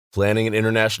Planning an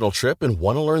international trip and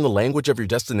want to learn the language of your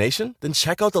destination? Then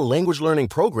check out the language learning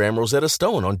program Rosetta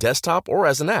Stone on desktop or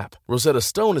as an app. Rosetta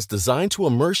Stone is designed to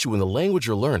immerse you in the language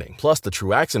you're learning. Plus, the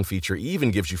True Accent feature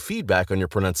even gives you feedback on your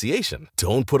pronunciation.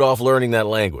 Don't put off learning that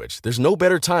language. There's no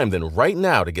better time than right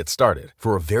now to get started.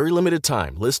 For a very limited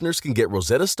time, listeners can get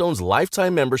Rosetta Stone's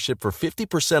lifetime membership for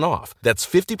 50% off. That's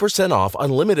 50% off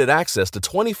unlimited access to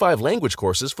 25 language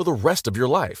courses for the rest of your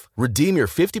life. Redeem your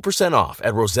 50% off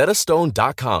at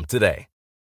rosettastone.com today.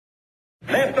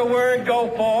 Let the word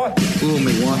go forth. Fool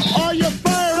me once. Are you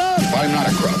fired up? I'm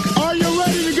not a crook. Are you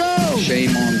ready to go? Shame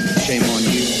on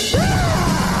you.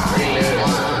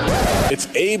 It's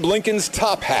Abe Lincoln's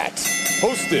Top Hat,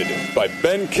 hosted by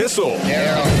Ben Kissel.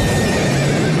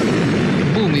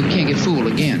 Fool me, we can't get fooled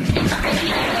again.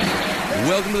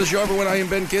 Welcome to the show, everyone. I am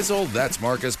Ben Kissel. That's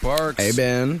Marcus Parks. Hey,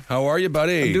 Ben. How are you,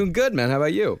 buddy? I'm doing good, man. How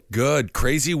about you? Good.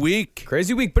 Crazy week.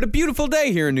 Crazy week, but a beautiful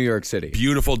day here in New York City.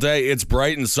 Beautiful day. It's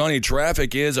bright and sunny.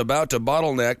 Traffic is about to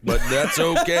bottleneck, but that's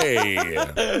okay.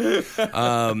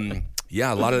 Did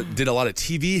a lot of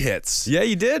TV hits. Yeah,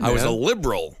 you did, man. I was a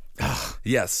liberal.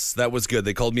 Yes, that was good.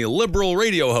 They called me a liberal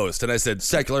radio host, and I said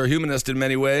secular humanist in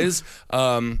many ways.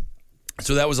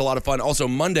 So that was a lot of fun. Also,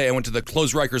 Monday, I went to the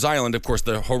closed Rikers Island, of course,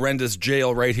 the horrendous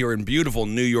jail right here in beautiful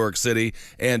New York City,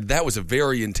 and that was a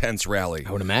very intense rally.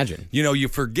 I would imagine. You know, you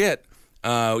forget,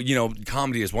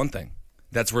 comedy is one thing.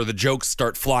 That's where the jokes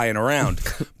start flying around.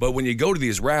 But when you go to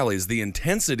these rallies, the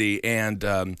intensity and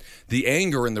the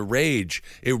anger and the rage,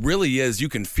 it really is. You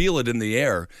can feel it in the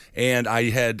air. And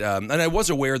I was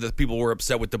aware that people were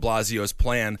upset with de Blasio's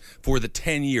plan for the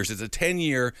 10 years. It's a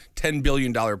 10-year, $10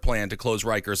 billion plan to close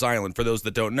Rikers Island. For those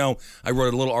that don't know, I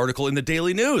wrote a little article in the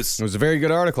Daily News. It was a very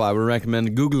good article. I would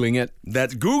recommend Googling it.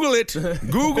 Google it.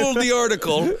 Google the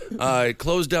article.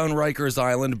 Close Down Rikers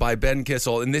Island by Ben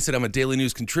Kissel. And they said I'm a Daily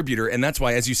News contributor, and that's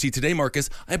why, as you see today,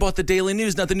 Marcus, I bought the Daily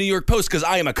News, not the New York Post, because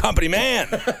I am a company man.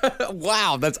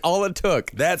 Wow, that's all it took.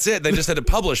 That's it. They just had to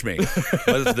publish me.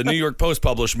 But if the New York Post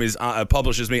publishes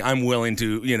me, I'm willing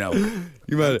to,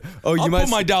 I'll put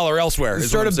my dollar elsewhere.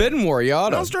 Start a bidding war, you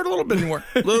oughta. I'll start a little bidding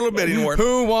war.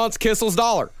 Who wants Kissel's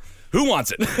dollar? Who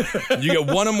wants it? You get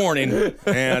one a morning,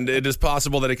 and it is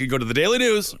possible that it could go to the Daily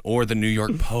News or the New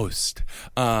York Post.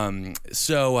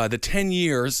 So the 10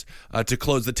 years to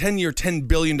close, the 10-year, $10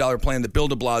 billion plan that Bill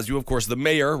de Blasio, of course, the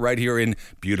mayor right here in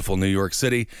beautiful New York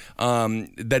City,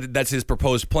 that's his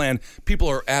proposed plan. People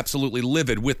are absolutely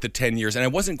livid with the 10 years, and I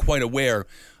wasn't quite aware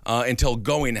until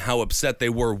going how upset they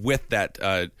were with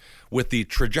that, with the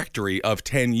trajectory of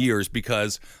 10 years,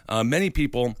 because many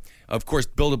people... Of course,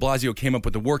 Bill de Blasio came up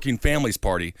with the Working Families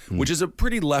Party, which is a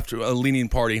pretty left-leaning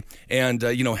party and,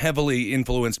 heavily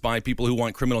influenced by people who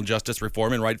want criminal justice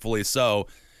reform, and rightfully so.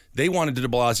 They wanted de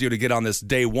Blasio to get on this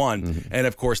day one, and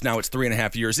of course now it's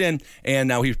 3.5 years in, and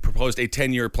now he's proposed a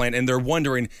 10-year plan, and they're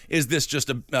wondering, is this just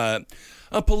a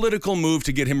political move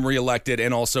to get him reelected?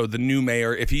 And also the new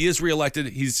mayor, if he is reelected,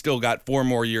 he's still got 4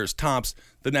 more years tops.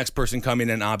 The next person coming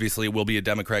in obviously will be a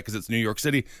Democrat because it's New York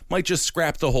City, might just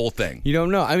scrap the whole thing. You don't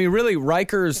know. I mean, really,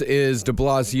 Rikers is de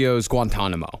Blasio's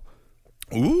Guantanamo.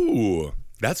 Ooh.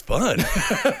 That's fun.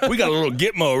 We got a little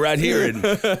Gitmo right here.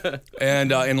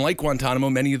 And like Guantanamo,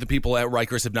 many of the people at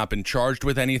Rikers have not been charged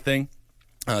with anything.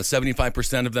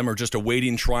 75% of them are just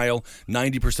awaiting trial.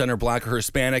 90% are black or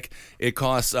Hispanic. It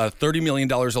costs $30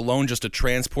 million alone just to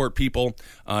transport people,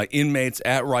 inmates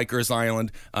at Rikers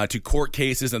Island, to court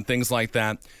cases and things like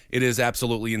that. It is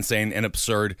absolutely insane and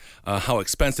absurd how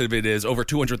expensive it is, over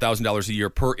 $200,000 a year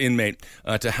per inmate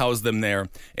to house them there.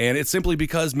 And it's simply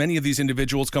because many of these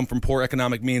individuals come from poor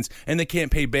economic means and they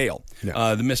can't pay bail.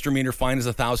 Yeah. The misdemeanor fine is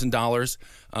 $1,000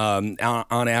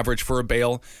 on average for a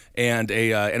bail, and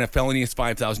a felony is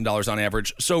 $5,000 on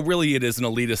average. So really it is an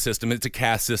elitist system. It's a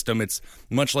caste system. It's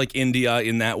much like India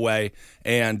in that way.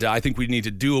 And I think we need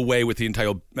to do away with the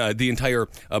entire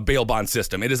bail bond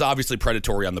system. It is obviously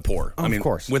predatory on the poor. Of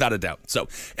course. Without a doubt. So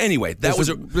anyway, there's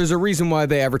a reason why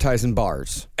they advertise in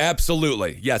bars.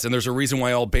 Absolutely. Yes. And there's a reason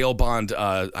why all bail bond,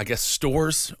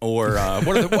 stores or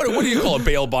what do you call a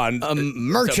bail bond? A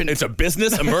merchant. It's a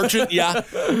business, a merchant. Yeah.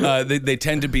 They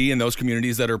tend to be in those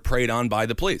communities that are preyed on by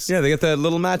the police. Yeah, they get the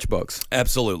little matchbooks.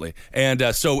 Absolutely.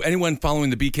 And so anyone following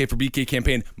the BK for BK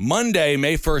campaign, Monday,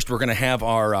 May 1st, we're going to have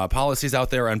our policies out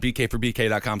there on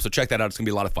bkforbk.com. So check that out. It's going to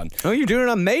be a lot of fun. Oh, you're doing it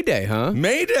on May Day, huh?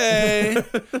 May Day.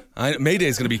 May Day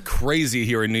is going to be crazy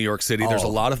here in New York City. There's a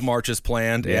lot of marches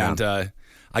planned. Yeah. And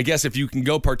I guess if you can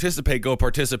go participate.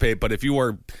 But if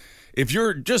if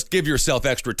you're just give yourself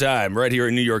extra time right here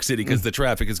in New York City because the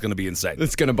traffic is going to be insane.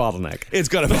 It's going to bottleneck. It's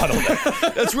going to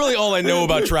bottleneck. That's really all I know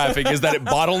about traffic is that it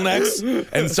bottlenecks,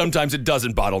 and sometimes it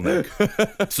doesn't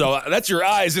bottleneck. So that's your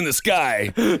eyes in the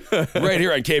sky right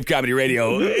here on Cave Comedy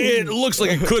Radio. It looks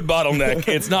like it could bottleneck.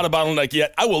 It's not a bottleneck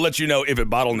yet. I will let you know if it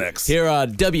bottlenecks. Here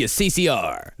on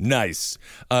WCCR. Nice.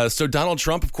 So Donald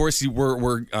Trump, of course,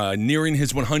 we're nearing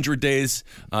his 100 days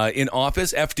in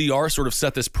office. FDR sort of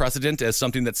set this precedent as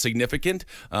something that's significant.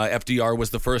 FDR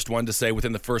was the first one to say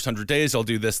within the first 100 days, I'll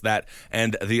do this, that,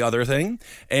 and the other thing.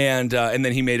 And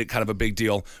then he made it kind of a big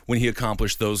deal when he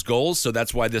accomplished those goals. So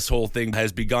that's why this whole thing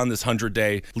has begun, this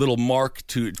 100-day little mark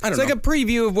to, It's like a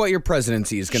preview of what your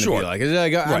presidency is going to be like. It's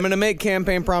like I'm going to make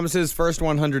campaign promises first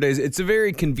 100 days. It's a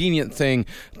very convenient thing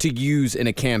to use in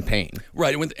a campaign.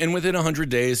 Right. And within 100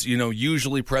 days,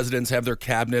 usually presidents have their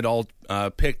cabinet all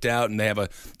picked out, and they have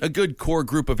a good core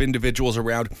group of individuals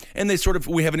around, and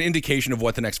we have an indication of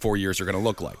what the next 4 years are going to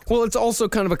look like. Well, it's also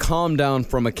kind of a calm down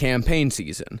from a campaign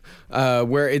season,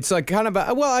 where it's like kind of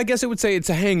I guess I would say it's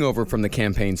a hangover from the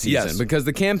campaign season, because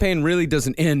the campaign really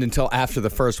doesn't end until after the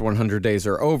first 100 days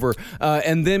are over,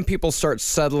 and then people start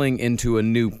settling into a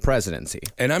new presidency.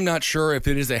 And I'm not sure if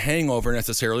it is a hangover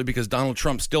necessarily, because Donald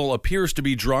Trump still appears to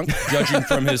be drunk, judging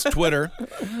from his Twitter.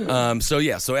 So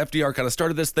FDR kind of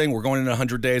started this thing. We're going in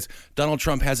 100 days. Donald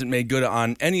Trump hasn't made good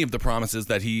on any of the promises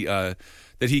that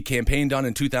he campaigned on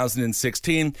in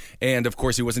 2016, and of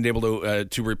course he wasn't able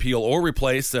to repeal or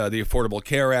replace the Affordable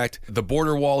Care Act. The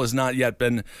border wall has not yet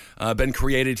been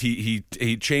created.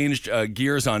 He changed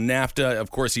gears on NAFTA.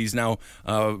 Of course, he's now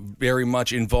very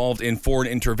much involved in foreign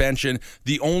intervention.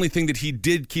 The only thing that he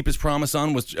did keep his promise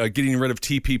on was getting rid of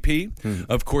TPP.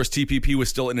 Of course, TPP was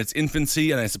still in its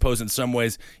infancy, and I suppose in some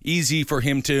ways easy for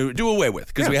him to do away with,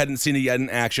 because we hadn't seen it yet in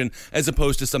action, as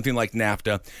opposed to something like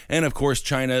NAFTA. And of course,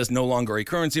 China is no longer a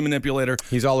currency manipulator.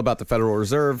 He's all about the Federal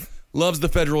Reserve. Loves the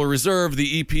Federal Reserve.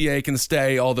 The EPA can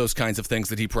stay. All those kinds of things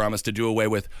that he promised to do away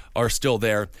with are still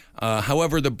there.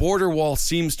 However, the border wall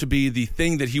seems to be the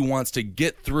thing that he wants to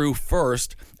get through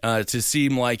first, to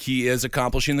seem like he is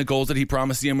accomplishing the goals that he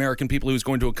promised the American people he was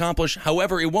going to accomplish.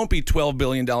 However, it won't be $12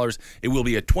 billion. It will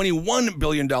be a $21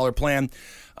 billion plan.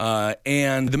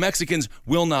 And the Mexicans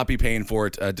will not be paying for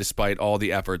it, despite all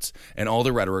the efforts and all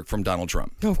the rhetoric from Donald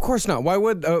Trump. No, of course not. Why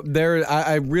would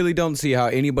I really don't see how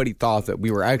anybody thought that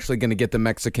we were actually going to get the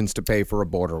Mexicans to pay for a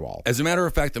border wall. As a matter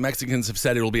of fact, the Mexicans have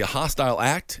said it will be a hostile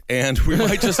act, and we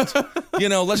might just,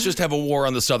 let's just have a war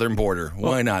on the southern border.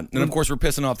 Why not? And of course, we're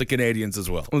pissing off the Canadians as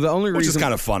well. Well, the only which reason, is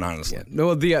kind of fun, honestly.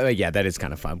 That is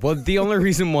kind of fun. Well, the only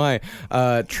reason why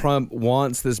Trump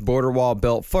wants this border wall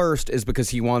built first is because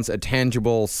he wants a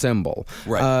tangible symbol.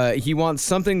 Right. He wants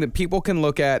something that people can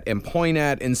look at and point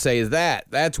at and say,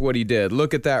 that's what he did.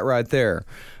 Look at that right there.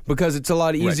 Because it's a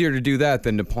lot easier to do that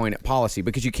than to point at policy,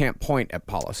 because you can't point at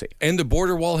policy. And the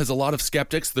border wall has a lot of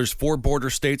skeptics. There's 4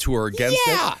 border states who are against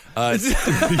it.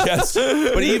 Yes,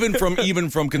 but even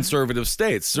from conservative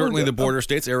states, certainly the border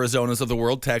states, Arizona's of the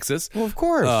world, Texas. Well, of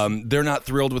course. They're not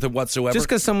thrilled with it whatsoever. Just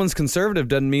because someone's conservative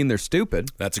doesn't mean they're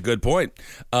stupid. That's a good point.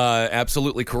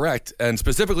 Absolutely correct. And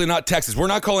specifically not Texas. We're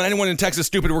not calling anyone in Texas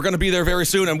stupid. We're going to be there very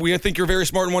soon, and we think you're very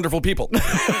smart and wonderful people.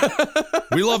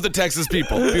 We love the Texas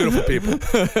people. Beautiful people.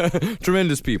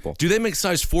 Tremendous people. Do they make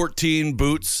size 14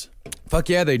 boots? Fuck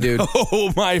yeah, they do.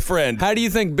 Oh, my friend. How do you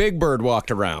think Big Bird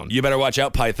walked around? You better watch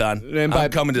out, Python. I'm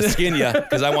coming to skin you,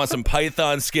 because I want some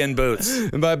Python skin boots.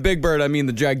 And by Big Bird, I mean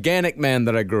the gigantic man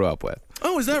that I grew up with.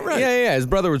 Oh, is that right? Yeah. His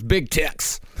brother was Big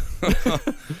Tex.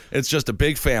 It's just a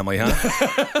big family, huh?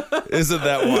 Isn't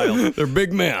that wild? They're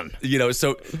big men.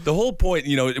 So the whole point,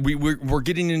 we're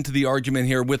getting into the argument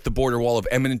here with the border wall of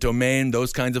eminent domain,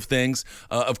 those kinds of things.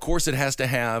 Of course, it has to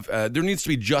have, there needs to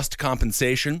be just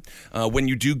compensation. When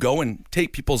you do go and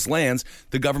take people's lands,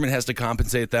 the government has to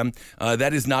compensate them.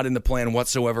 That is not in the plan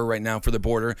whatsoever right now for the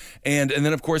border. And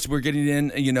then, of course, we're getting in,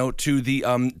 to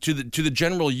the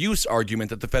general use argument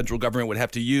that the federal government would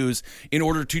have to use in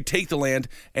order to take the land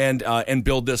and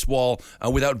build this wall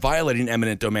without violating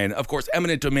eminent domain. Of course,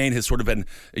 eminent domain has sort of been,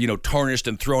 tarnished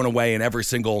and thrown away in every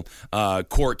single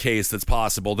court case that's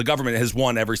possible. The government has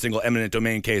won every single eminent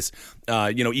domain case,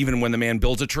 even when the man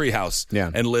builds a treehouse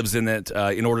and lives in it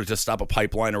in order to stop a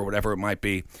pipeline or whatever it might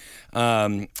be.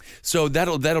 So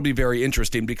that'll be very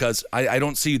interesting, because I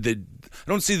don't see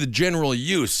the general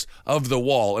use of the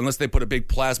wall unless they put a big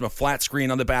plasma flat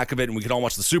screen on the back of it and we can all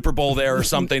watch the Super Bowl there or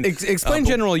something. Explain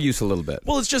general use a little bit.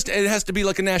 Well, it's just it has to be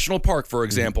like a national park, for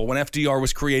example. When FDR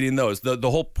was creating those, the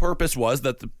whole purpose was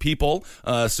that the people,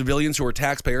 civilians who are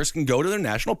taxpayers, can go to their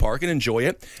national park and enjoy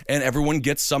it, and everyone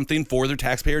gets something for their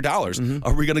taxpayer dollars.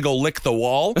 Are we going to go lick the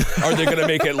wall? Are they going to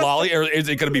make it lolly, or is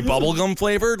it going to be bubblegum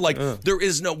flavored? Like, there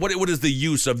is no what is the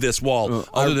use of this wall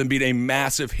other than being a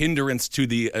massive hindrance to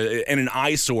the and an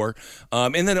eyesore?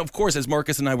 And then, of course, as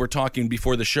Marcus and I were talking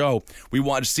before the show, we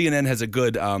watched CNN has a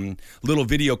good little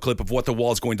video clip of what the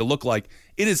wall is going to look like.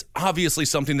 It is obviously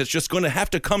something that's just going to have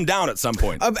to come down at some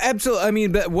point. Absolutely. I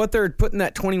mean, but what they're putting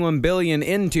that $21 billion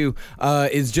into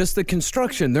is just the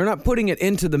construction. They're not putting it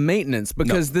into the maintenance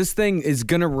because this thing is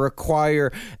going to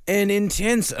require an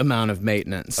intense amount of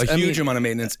maintenance. A huge amount of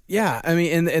maintenance. Yeah. I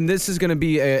mean, and this is going to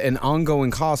be an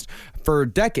ongoing cost for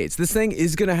decades. This thing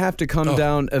is going to have to come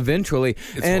down eventually.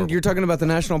 And horrible. You're talking about the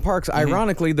national parks.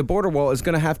 Ironically, the border wall is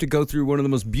going to have to go through one of the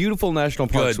most beautiful national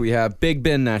parks we have, Big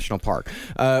Bend National Park.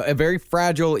 A very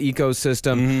fragile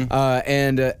ecosystem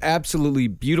and absolutely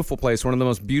beautiful place, one of the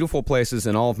most beautiful places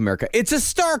in all of America. It's a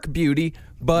stark beauty,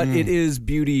 but it is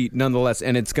beauty nonetheless,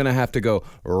 and it's going to have to go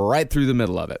right through the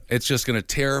middle of it. It's just going to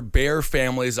tear Bear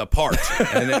families apart,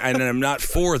 and I'm not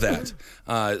for that.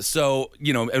 So,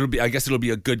 you know, I guess it'll be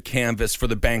a good canvas for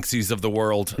the Banksies of the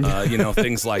world, you know,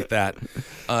 things like that.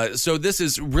 So this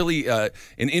is really an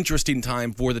interesting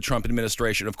time for the Trump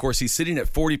administration. Of course, he's sitting at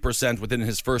 40% within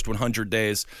his first 100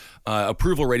 days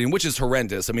approval rating, which is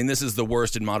horrendous. I mean, this is the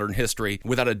worst in modern history,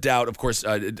 without a doubt. Of course,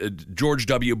 George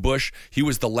W. Bush, he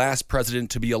was the last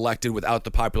president to be elected without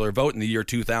the popular vote in the year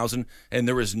 2000, and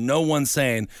there is no one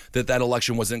saying that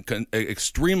election wasn't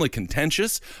extremely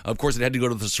contentious. Of course, it had to go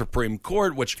to the Supreme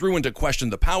Court, which threw into question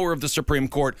the power of the Supreme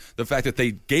Court, the fact that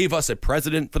they gave us a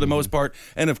president for the most part,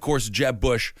 and of course, Jeb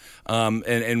Bush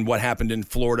and what happened in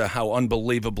Florida, how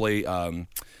unbelievably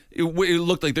it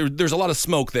looked like there's a lot of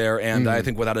smoke there, and I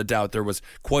think without a doubt there was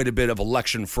quite a bit of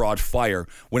election fraud fire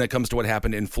when it comes to what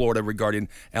happened in Florida regarding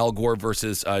Al Gore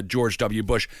versus George W.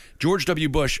 Bush. George W.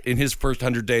 Bush, in his first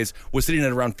 100 days, was sitting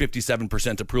at around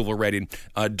 57% approval rating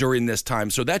during this time.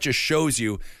 So that just shows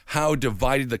you how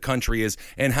divided the country is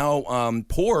and how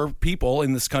poor people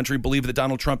in this country believe that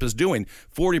Donald Trump is doing.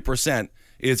 40%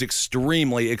 is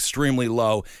extremely, extremely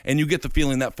low, and you get the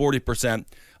feeling that 40%,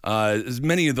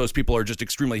 many of those people are just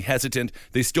extremely hesitant.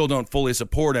 They still don't fully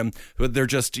support him, but they're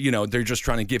just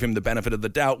trying to give him the benefit of the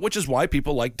doubt, which is why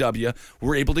people like W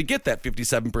were able to get that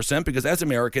 57%, because as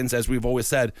Americans, as we've always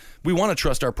said, we want to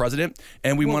trust our president,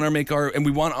 and we want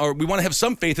to have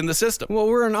some faith in the system. Well,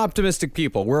 we're an optimistic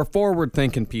people. We're a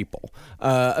forward-thinking people.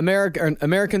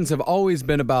 Americans have always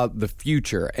been about the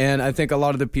future, and I think a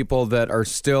lot of the people that are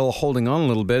still holding on a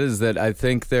little bit is that I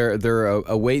think they're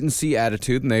a wait-and-see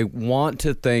attitude, and they want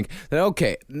to think that,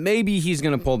 okay, maybe he's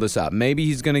going to pull this out. Maybe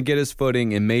he's going to get his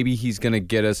footing, and maybe he's going to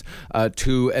get us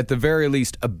to, at the very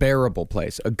least, a bearable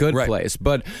place, a good place.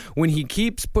 But when he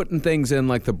keeps putting things in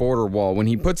like the border wall, when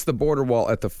he puts the border wall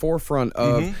at the forefront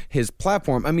of his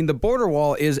platform, I mean, the border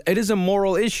wall is a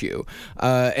moral issue.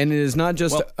 And it is not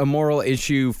just a moral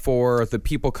issue for the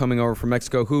people coming over from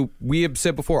Mexico, who we have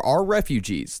said before are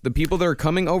refugees. The people that are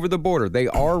coming over the border, they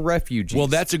are refugees. Well,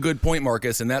 that's a good point,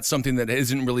 Marcus, and that's something that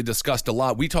isn't really discussed a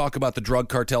lot. We talk about the drug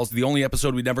cartels, the only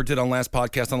episode we never did on Last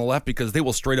Podcast on the Left, because they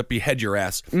will straight up behead your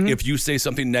ass if you say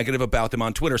something negative about them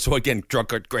on Twitter. So again,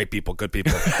 great people, good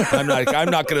people. I'm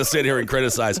not going to sit here and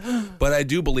criticize, but I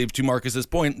do believe, to Marcus's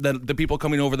point, that the people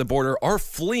coming over the border are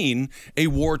fleeing a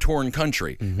war-torn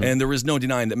country, and there is no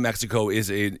denying that Mexico is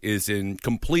in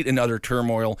complete and utter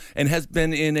turmoil and has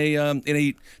been in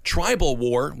a tribal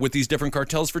war with these different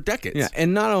cartels for decades. Yeah,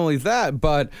 and not only that,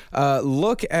 but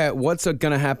look at what's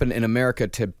going to happen in America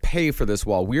to pay for this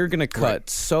wall. We're going to cut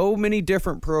so many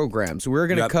different programs. We're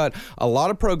going to cut a lot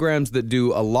of programs that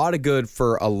do a lot of good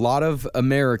for a lot of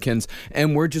Americans,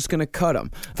 and we're just going to cut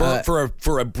them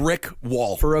for a brick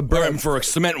wall, for a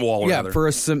cement wall. For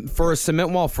a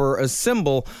cement wall, for a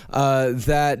symbol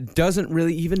that doesn't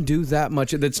really even do that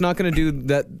much. That's not going to do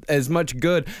that as much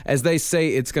good as they say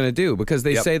it's going to do, because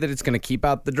they say that it's going to keep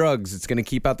out the drugs, it's going to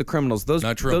keep out the criminals.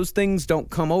 Those things don't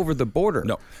come over the border.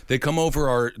 No, they come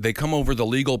over the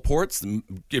legal ports.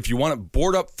 If you want to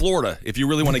board up Florida, if you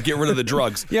really want to get rid of the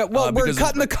drugs. We're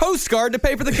cutting the Coast Guard to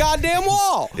pay for the goddamn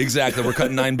wall. Exactly. We're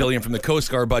cutting $9 billion from the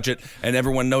Coast Guard budget, and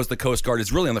everyone knows the Coast Guard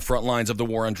is really on the front lines of the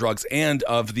war on drugs and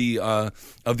of the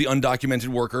undocumented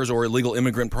workers or illegal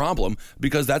immigrant problem,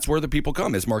 because that's where the people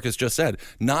come, as Marcus just said,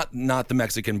 not the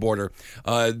Mexican border.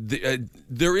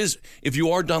 There is, if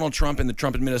you are Donald Trump and the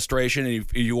Trump administration, and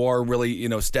if you are really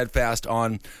steadfast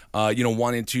on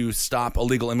wanting to stop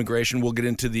illegal immigration, and we'll get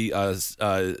into the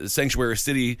sanctuary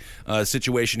city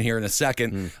situation here in a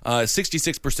second.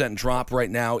 66% drop right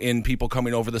now in people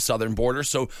coming over the southern border.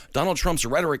 So Donald Trump's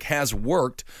rhetoric has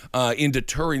worked in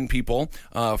deterring people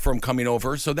from coming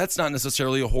over. So that's not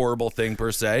necessarily a horrible thing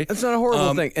per se. That's not a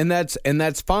horrible thing, and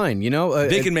that's fine. You know,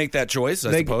 they can make that choice,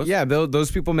 I suppose. Yeah,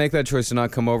 those people make that choice to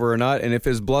not come over or not. And if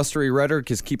his blustery rhetoric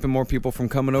is keeping more people from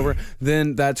coming over,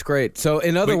 then that's great. So,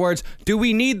 in other words, do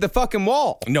we need the fucking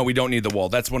wall? No, we don't need the wall.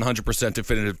 That's 100%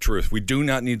 definitive truth. We do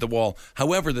not need the wall.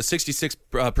 However, the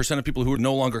 66% of people who are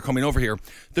no longer coming over here,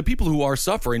 the people who are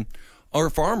suffering are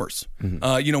farmers.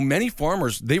 Many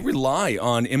farmers, they rely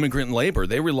on immigrant labor.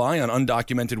 They rely on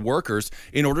undocumented workers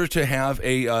in order to have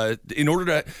in order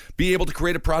to be able to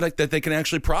create a product that they can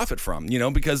actually profit from,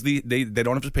 because they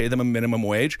don't have to pay them a minimum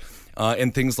wage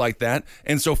and things like that.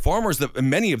 And so farmers,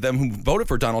 many of them who voted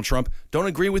for Donald Trump, don't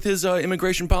agree with his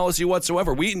immigration policy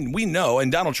whatsoever. We know,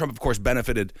 and Donald Trump, of course,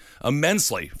 benefited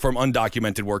immensely from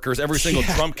undocumented workers. Every single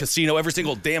Trump casino, every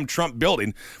single damn Trump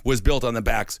building was built on the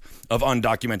backs of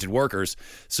undocumented workers.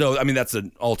 So, I mean, that's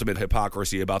an ultimate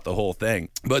hypocrisy about the whole thing.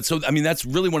 But so, I mean, that's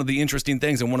really one of the interesting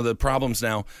things and one of the problems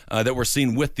now that we're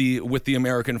seeing with the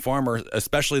American farmer,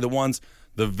 especially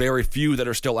the very few that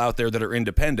are still out there that are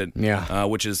independent,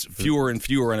 which is fewer and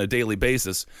fewer on a daily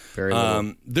basis. Very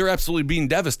little. They're absolutely being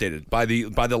devastated by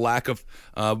the lack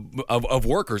of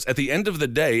workers. At the end of the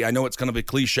day, I know it's kind of a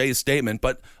cliche statement,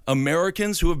 but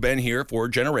Americans who have been here for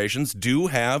generations do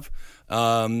have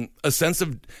a sense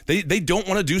of they don't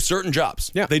want to do certain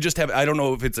jobs. Yeah. They just have, I don't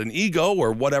know if it's an ego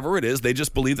or whatever it is. They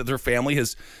just believe that their family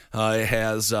has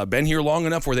been here long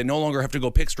enough where they no longer have to go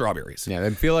pick strawberries. Yeah, they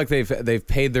feel like they've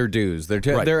paid their dues.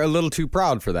 They're a little too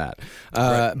proud for that.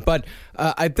 But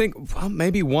I think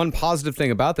maybe one positive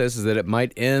thing about this is that it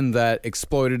might end that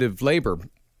exploitative labor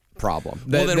problem.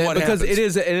 What because happens? it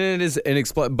is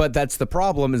an but that's the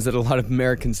problem, is that a lot of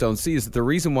Americans don't see is that the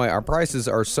reason why our prices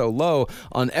are so low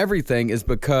on everything is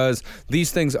because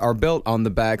these things are built on the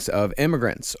backs of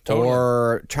immigrants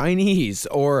or Chinese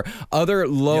or other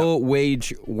low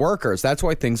wage workers. That's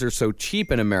why things are so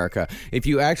cheap in America. If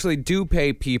you actually do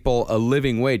pay people a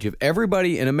living wage, if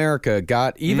everybody in America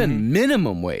got even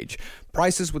minimum wage,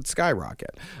 prices would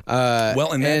skyrocket. But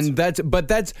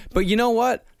you know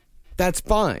what? That's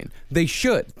fine. They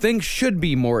should. Things should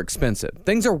be more expensive.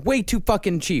 Things are way too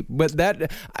fucking cheap. But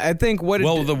that, I think, the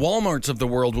Walmarts of the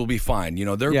world will be fine.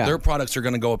 Their products are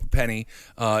going to go up a penny,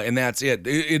 and that's it.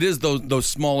 It is those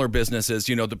smaller businesses.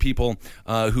 The people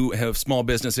who have small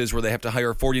businesses where they have to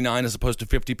hire 49 as opposed to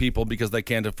 50 people because they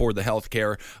can't afford the health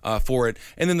care for it.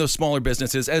 And then those smaller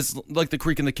businesses, as like the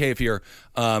Creek and the Cave here,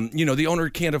 the owner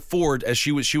can't afford, as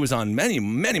she was on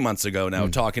many months ago now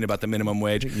talking about the minimum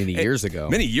wage. Many years ago.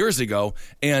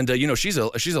 And she's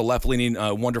a left-leaning,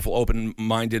 wonderful,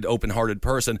 open-minded, open-hearted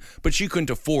person, but she couldn't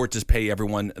afford to pay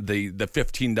everyone the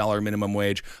 $15 minimum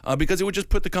wage because it would just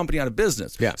put the company out of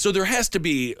business. Yeah. So there has to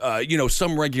be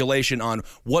some regulation on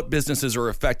what businesses are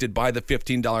affected by the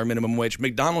 $15 minimum wage.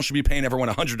 McDonald's should be paying everyone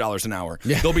 $100 an hour.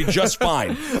 Yeah. They'll be just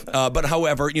fine. But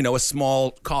however, a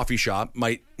small coffee shop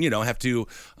might have to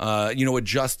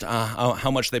adjust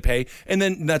how much they pay, and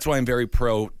then that's why I'm very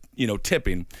pro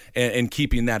tipping and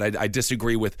keeping that. I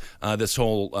disagree with this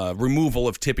whole removal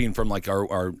of tipping from like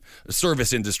our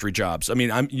service industry jobs. I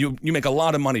mean, you make a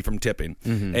lot of money from tipping,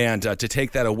 and to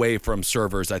take that away from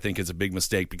servers, I think is a big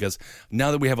mistake, because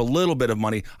now that we have a little bit of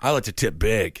money, I like to tip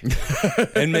big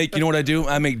and make, what I do?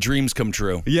 I make dreams come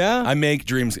true. Yeah? I make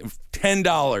dreams.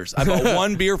 $10. I bought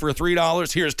one beer for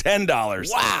 $3. Here's $10.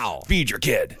 Wow. Feed your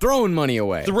kid. Throwing money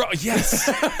away. Yes.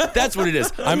 That's what it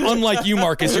is. I'm unlike you,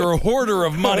 Marcus. You're a hoarder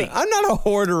of money. I'm not a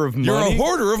hoarder of money. You're a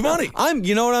hoarder of money.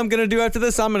 You know what I'm going to do after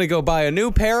this? I'm going to go buy a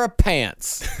new pair of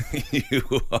pants. You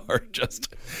are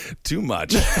just too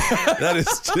much. That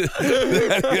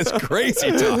is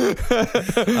crazy talk.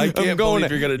 I can't believe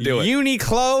you're going to do it.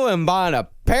 Uniqlo and buying a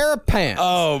pair of pants.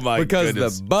 Oh, my goodness.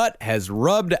 Because the butt has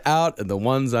rubbed out the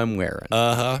ones I'm wearing.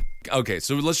 Uh-huh. Okay,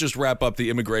 so let's just wrap up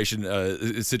the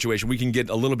immigration situation. We can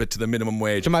get a little bit to the minimum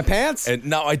wage. To my pants? And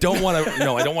no, I don't want to.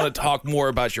 No, I don't want to talk more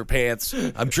about your pants.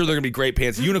 I'm sure they're gonna be great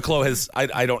pants. Uniqlo has.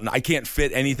 I can't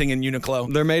fit anything in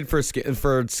Uniqlo. They're made for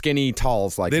skinny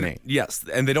talls like me. Yes,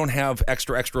 and they don't have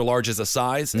extra large as a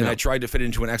size. And I tried to fit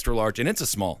into an extra large, and it's a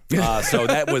small. So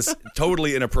that was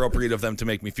totally inappropriate of them to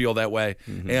make me feel that way.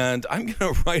 Mm-hmm. And I'm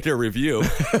gonna write a review.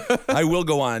 I will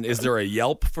go on. Is there a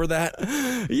Yelp for that?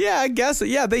 Yeah, I guess.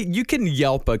 Yeah, you can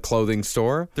Yelp a clothing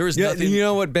store. There is nothing. You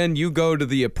know what, Ben? You go to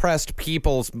the oppressed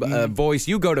people's voice.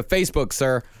 You go to Facebook,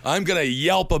 sir. I'm gonna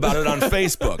Yelp about it on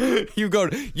Facebook. You go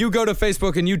to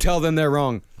Facebook and you tell them they're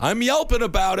wrong. I'm Yelping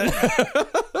about it.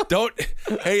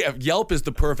 Hey, Yelp is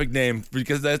the perfect name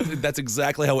because that's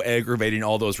exactly how aggravating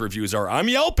all those reviews are. I'm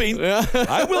Yelping.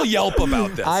 I will Yelp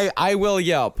about this. I will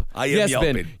Yelp. I am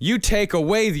Yelping. Ben, you take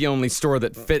away the only store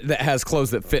that has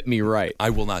clothes that fit me right. I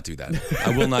will not do that.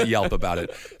 I will not Yelp about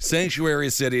it. Sanctuary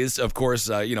cities, of course,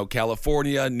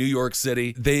 California, New York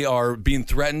City, they are being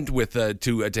threatened with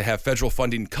to have federal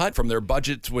funding cut from their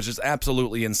budgets, which is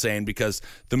absolutely insane because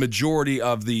the majority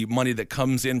of the money that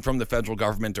comes in from the federal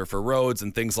government are for roads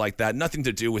and things like that. Nothing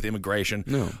to do with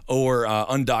immigration or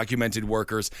undocumented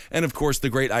workers. And of course, the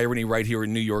great irony right here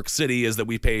in New York City is that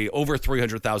we pay over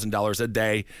 $300,000 a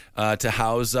day to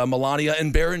house Melania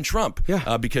and Barron Trump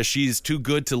because she's too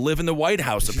good to live in the White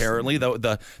House, apparently.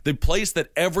 The place that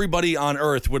everybody on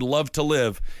earth would love to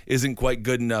live isn't quite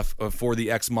good enough for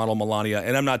the ex-model Melania.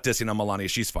 And I'm not dissing on Melania.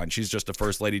 She's fine. She's just a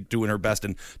first lady doing her best.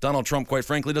 And Donald Trump, quite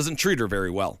frankly, doesn't treat her very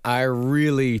well. I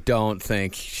really don't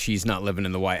think she's not living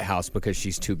in the White House because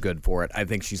she's too good for it. I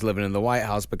think she's living in the White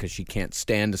House because she can't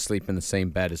stand to sleep in the same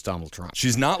bed as Donald Trump.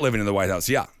 She's not living in the White House,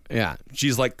 yeah. Yeah.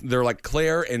 They're like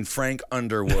Claire and Frank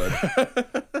Underwood.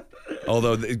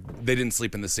 Although they didn't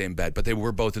sleep in the same bed, but they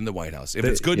were both in the White House. If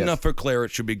it's good enough for Claire,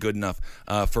 it should be good enough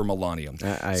for Melania.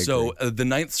 I agree. So the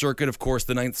Ninth Circuit, of course,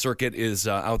 the Ninth Circuit is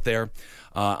out there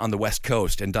on the West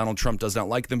Coast, and Donald Trump does not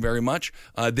like them very much.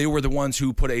 They were the ones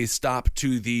who put a stop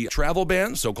to the travel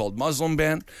ban, so-called Muslim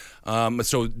ban.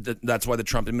 So that's why the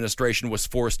Trump administration was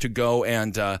forced to go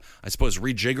and, I suppose,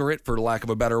 rejigger it, for lack of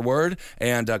a better word,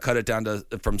 and cut it down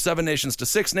from 7 nations to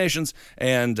 6 nations,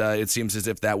 and it seems as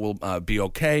if that will be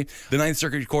okay. The Ninth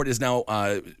Circuit Court is now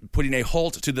putting a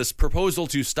halt to this proposal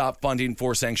to stop funding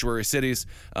for sanctuary cities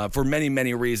for many,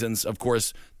 many reasons. Of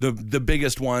course, the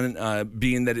biggest one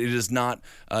being that it is not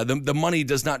the money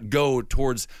does not go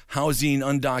towards housing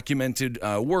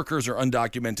undocumented workers or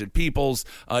undocumented peoples.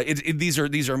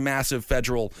 These are massive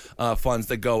federal funds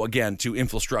that go, again, to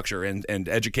infrastructure and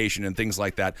education and things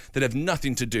like that have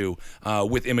nothing to do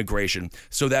with immigration.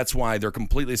 So that's why they're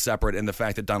completely separate, and the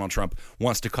fact that Donald Trump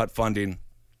wants to cut funding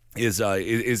is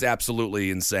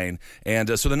absolutely insane.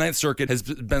 And so the Ninth Circuit has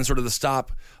been sort of the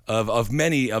stop of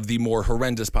many of the more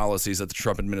horrendous policies that the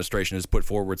Trump administration has put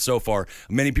forward so far.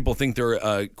 Many people think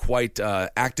they're quite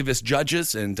activist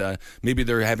judges, and maybe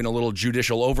they're having a little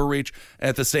judicial overreach.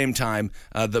 At the same time,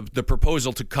 the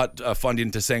proposal to cut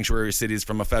funding to sanctuary cities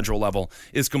from a federal level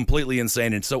is completely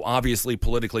insane and so obviously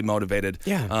politically motivated.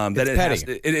 That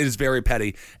it is very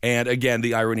petty. And again,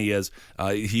 the irony is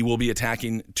he will be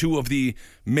attacking two of the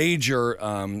major,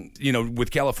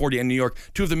 with California and New York,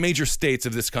 two of the major states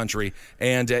of this country,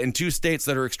 and in two states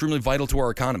that are extremely vital to our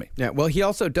economy. Yeah, well, he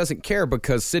also doesn't care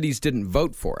because cities didn't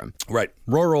vote for him. Right.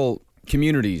 Rural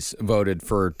communities voted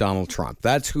for Donald Trump.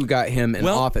 That's who got him in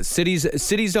office.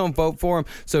 Cities don't vote for him,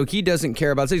 so he doesn't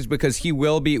care about cities because he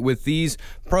will be with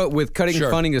cutting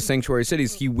funding to sanctuary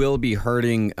cities. He will be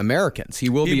hurting Americans. He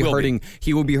will be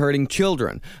hurting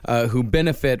children who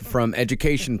benefit from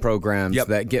education programs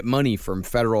that get money from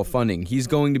federal funding. He's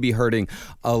going to be hurting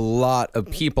a lot of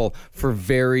people for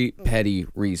very petty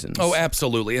reasons. Oh,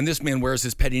 absolutely. And this man wears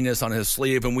his pettiness on his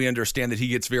sleeve, and we understand that he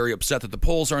gets very upset that the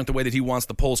polls aren't the way that he wants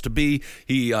the polls to be.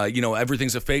 He,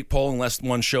 everything's a fake poll unless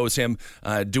one shows him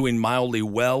doing mildly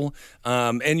well.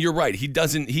 And you're right. He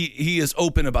doesn't. He is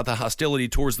open about the hostility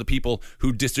towards the people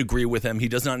who disagree with him. He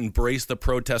does not embrace the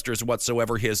protesters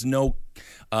whatsoever. He has no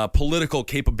political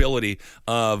capability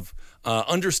of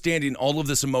understanding all of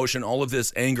this emotion, all of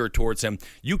this anger towards him.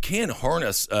 You can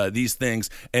harness these things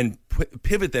and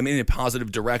pivot them in a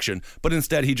positive direction, but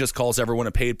instead he just calls everyone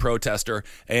a paid protester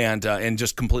and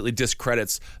just completely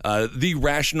discredits the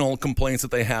rational complaints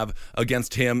that they have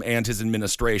against him and his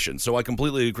administration. So I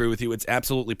completely agree with you. It's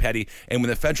absolutely petty, and when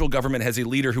the federal government has a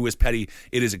leader who is petty,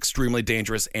 it is extremely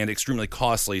dangerous and extremely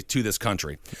costly to this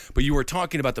country. But you were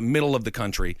talking about the middle of the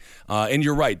country, and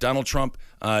you're right. Donald Trump,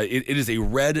 it is a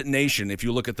red nation if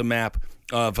you look at the map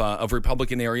of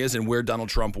Republican areas and where Donald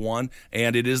Trump won,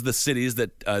 and it is the cities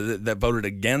that voted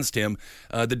against him.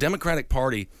 The Democratic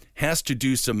Party has to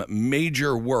do some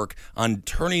major work on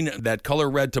turning that color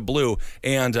red to blue,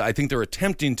 and I think they're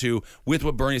attempting to with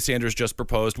what Bernie Sanders just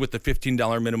proposed with the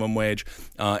 $15 minimum wage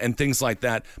and things like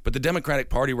that. But the Democratic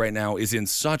Party right now is in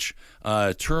such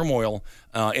turmoil,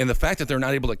 and the fact that they're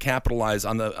not able to capitalize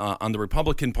on the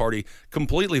Republican Party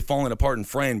completely falling apart and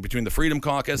fraying between the Freedom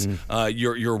Caucus,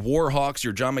 your war hawks, Bucks,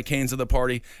 your John McCains of the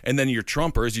party, and then your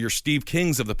Trumpers, your Steve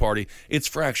Kings of the party. It's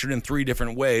fractured in 3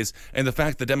 different ways. And the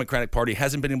fact the Democratic Party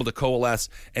hasn't been able to coalesce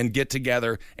and get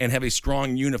together and have a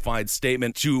strong, unified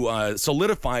statement to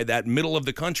solidify that middle of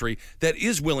the country that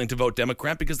is willing to vote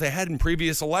Democrat because they had in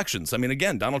previous elections. I mean,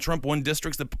 again, Donald Trump won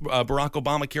districts that Barack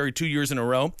Obama carried 2 years in a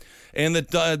row, and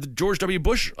that George W.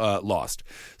 Bush lost.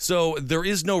 So there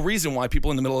is no reason why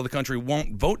people in the middle of the country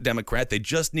won't vote Democrat. They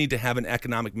just need to have an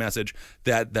economic message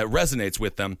that resonates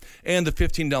with them. And the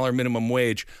 $15 minimum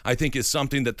wage, I think, is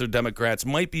something that the Democrats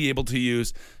might be able to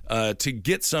use to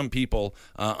get some people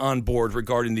on board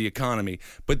regarding the economy.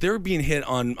 But they're being hit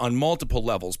on multiple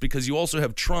levels because you also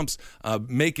have Trump's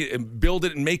build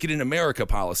it and make it in America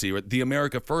policy, or the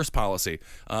America First policy.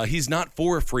 He's not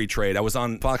for free trade. I was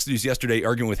on Fox News yesterday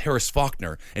arguing with Harris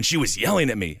Faulkner, and she was yelling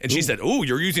at me. And she said, "Oh,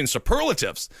 you're using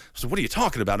superlatives." So what are you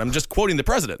talking about? I'm just quoting the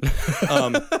president.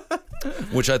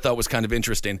 Which I thought was kind of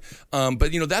interesting.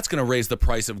 But, that's going to raise the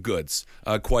price of goods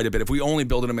quite a bit. If we only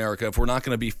build in America, if we're not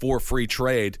going to be for free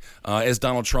trade, as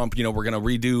Donald Trump, we're going to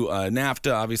redo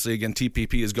NAFTA. Obviously, again,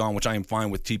 TPP is gone, which I am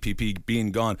fine with TPP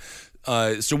being gone.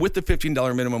 So with the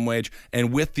 $15 minimum wage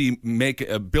and with the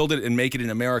build it and make it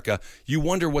in America, you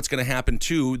wonder what's going to happen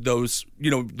to those,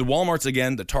 the Walmarts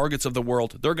again, the Targets of the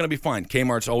world. They're going to be fine.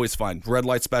 Kmart's always fine. Red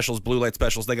light specials, blue light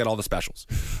specials, they got all the specials.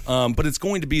 But it's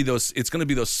going to be those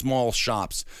small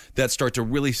shops that start to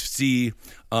really see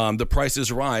the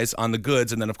prices rise on the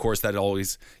goods, and then of course that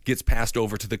always gets passed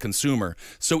over to the consumer.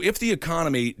 So if the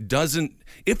economy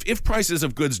if prices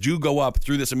of goods do go up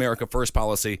through this America First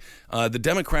policy, the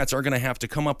Democrats are going to have to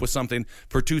come up with something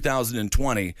for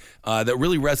 2020 that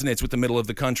really resonates with the middle of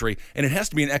the country, and it has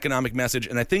to be an economic message.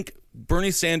 And I think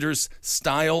Bernie Sanders'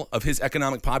 style of his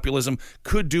economic populism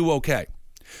could do okay.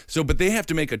 So, but they have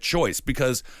to make a choice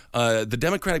because the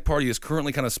Democratic Party is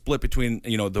currently kind of split between,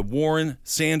 the Warren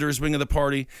Sanders wing of the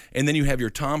party, and then you have your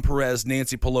Tom Perez,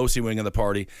 Nancy Pelosi wing of the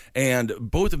party, and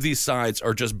both of these sides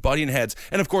are just butting heads.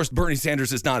 And of course, Bernie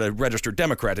Sanders is not a registered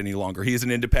Democrat any longer. He is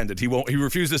an independent. He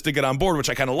refuses to get on board, which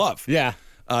I kind of love. Yeah.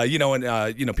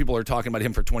 People are talking about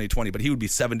him for 2020, but he would be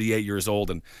 78 years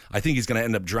old, and I think he's going to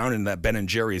end up drowning in that Ben and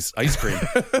Jerry's ice cream,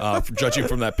 judging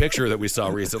from that picture that we saw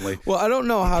recently. Well, I don't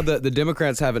know how the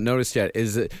Democrats haven't noticed yet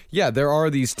is that, there are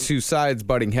these two sides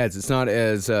butting heads. It's not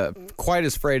as quite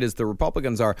as frayed as the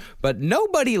Republicans are, but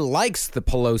nobody likes the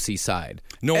Pelosi side.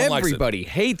 No one likes it. Everybody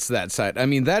hates that side. I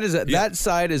mean, that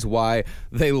side is why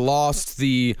they lost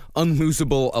the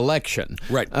unlosable election.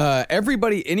 Right.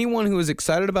 Anyone who is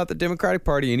excited about the Democratic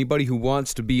Party, anybody who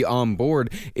wants to be on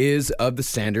board is of the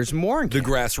Sanders and Warren camp.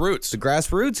 The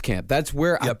grassroots camp. That's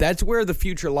where the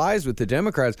future lies with the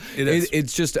Democrats. It is.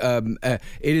 It's just it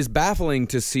is baffling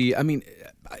to see. I mean,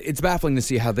 it's baffling to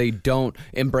see how they don't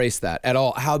embrace that at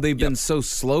all, how they've been so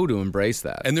slow to embrace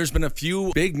that. And there's been a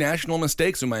few big national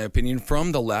mistakes, in my opinion,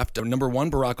 from the left. Number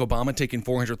one, Barack Obama taking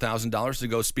 $400,000 to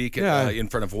go speak in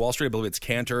front of Wall Street. I believe it's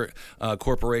Cantor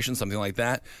Corporation, something like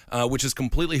that, which is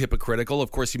completely hypocritical.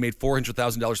 Of course, he made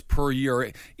 $400,000 per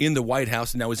year in the White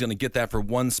House, and now he's going to get that for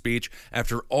one speech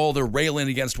after all the railing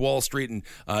against Wall Street and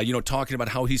talking about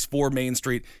how he's for Main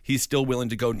Street. He's still willing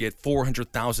to go and get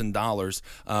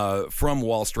 $400,000 from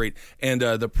Wall Street, and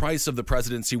the price of the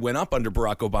presidency went up under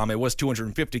Barack Obama. It was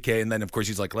 $250K, and then of course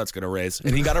he's like, let's get a raise,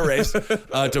 and he got a raise to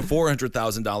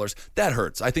 $400,000. That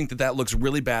hurts. I think that looks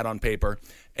really bad on paper,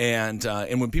 and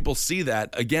when people see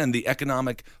that, again, the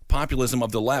economic populism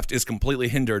of the left is completely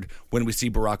hindered when we see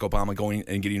Barack Obama going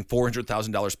and getting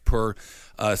 $400,000 per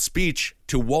speech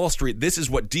to Wall Street. This is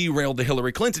what derailed the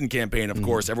Hillary Clinton campaign, of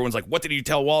course. Everyone's like, what did he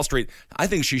tell Wall Street? I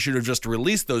think she should have just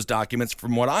released those documents.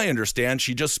 From what I understand,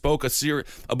 she just spoke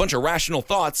a bunch of rational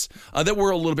thoughts that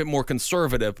were a little bit more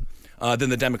conservative than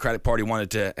the Democratic Party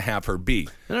wanted to have her be.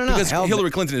 Because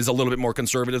Hillary Clinton is a little bit more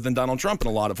conservative than Donald Trump in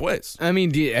a lot of ways. I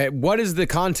mean, what is the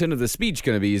content of the speech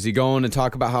going to be? Is he going to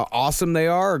talk about how awesome they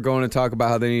are, or going to talk about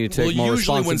how they need to take more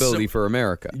responsibility for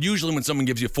America? Usually when someone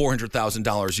gives you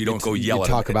 $400,000, you don't go yell at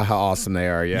them. You talk about how awesome they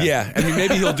are, yeah. Yeah, I mean,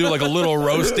 maybe he'll do like a little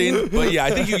roasting, but yeah,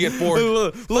 I think you get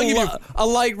a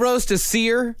light roast, a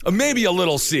sear? Maybe a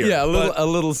little sear. Yeah, a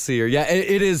little sear. Yeah,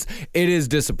 it is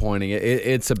disappointing.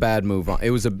 It's a bad move. It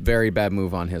was a very bad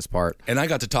move on his part. And I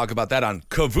got to talk about that on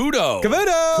Cavuto.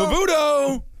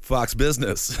 Fox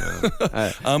Business.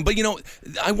 But,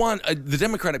 I want the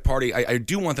Democratic Party, I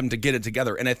do want them to get it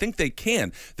together, and I think they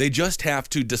can. They just have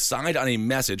to decide on a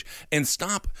message and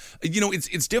stop.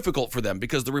 It's difficult for them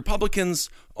because the Republicans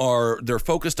they're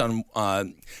focused on,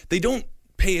 they don't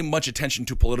pay much attention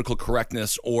to political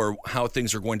correctness or how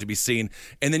things are going to be seen.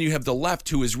 And then you have the left,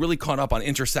 who is really caught up on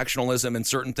intersectionalism and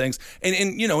certain things. And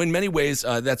in many ways,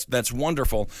 that's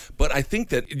wonderful. But I think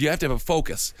that you have to have a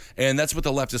focus. And that's what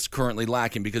the left is currently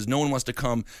lacking, because no one wants to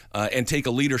come and take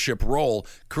a leadership role.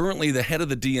 Currently, the head of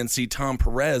the DNC, Tom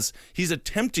Perez, he's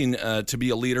attempting to be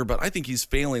a leader, but I think he's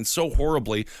failing so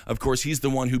horribly. Of course, he's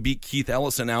the one who beat Keith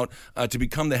Ellison out to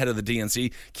become the head of the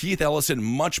DNC. Keith Ellison,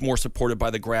 much more supported by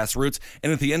the grassroots.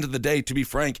 And at the end of the day, to be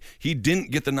frank, he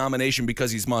didn't get the nomination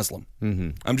because he's Muslim.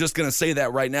 I'm just going to say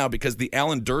that right now, because the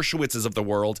Alan Dershowitzes of the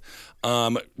world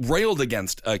railed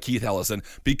against Keith Ellison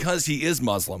because he is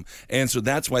Muslim. And so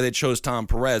that's why they chose Tom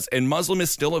Perez. And Muslim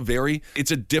is still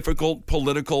it's a difficult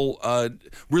political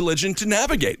religion to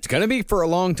navigate. It's going to be for a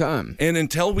long time. And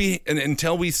until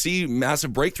we see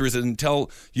massive breakthroughs, and until,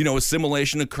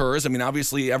 assimilation occurs, I mean,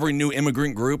 obviously every new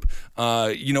immigrant group,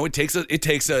 it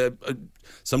takes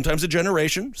sometimes a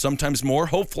generation, sometimes more,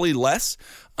 hopefully less.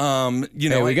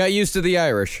 Hey, we got used to the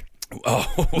Irish. Oh,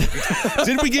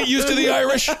 did we get used to the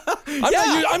Irish?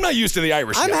 I'm not used to the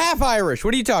Irish. I'm half Irish.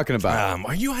 What are you talking about?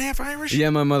 Are you half Irish? Yeah,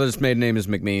 my mother's maiden name is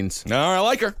McMeans. No, I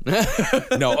like her.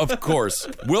 No, of course.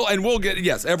 We'll get,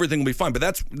 yes, everything will be fine.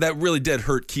 But that really did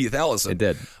hurt Keith Ellison. It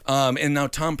did. And now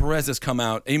Tom Perez has come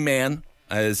out, a man,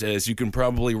 as you can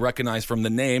probably recognize from the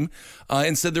name,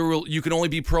 and said you can only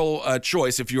be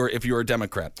pro-choice if you're a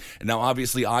Democrat. And now,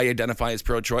 obviously, I identify as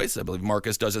pro-choice. I believe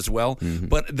Marcus does as well.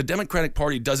 But the Democratic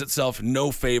Party does itself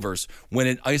no favors when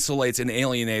it isolates and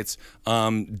alienates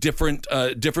different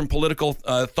political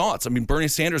thoughts. I mean, Bernie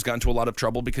Sanders got into a lot of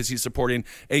trouble because he's supporting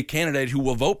a candidate who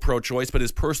will vote pro-choice but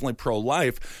is personally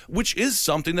pro-life, which is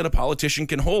something that a politician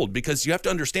can hold, because you have to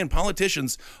understand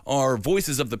politicians are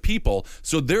voices of the people,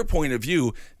 so their point of view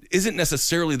isn't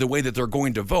necessarily the way that they're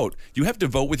going to vote. You have to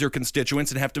vote with your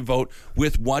constituents and have to vote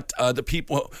with what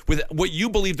what you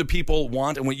believe the people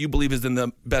want and what you believe is in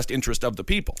the best interest of the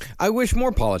people. I wish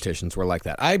more politicians were like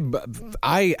that.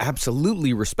 I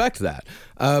absolutely respect that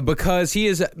because he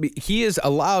is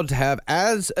allowed to have,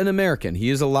 as an American,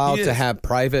 he is allowed to have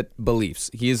private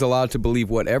beliefs. He is allowed to believe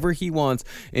whatever he wants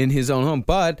in his own home.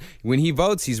 But when he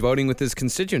votes, he's voting with his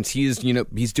constituents. He's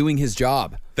doing his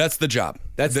job. That's the job.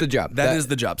 That's the job. That is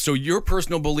the job. So your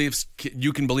personal beliefs,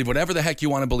 you can believe whatever the heck you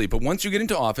want to believe. But once you get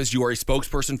into office, you are a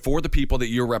spokesperson for the people that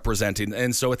you're representing.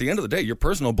 And so at the end of the day, your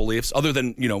personal beliefs, other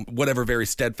than, whatever very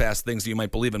steadfast things you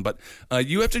might believe in, but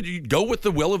you have to go with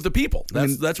the will of the people.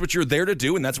 That's what you're there to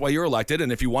do, and that's why you're elected.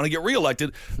 And if you want to get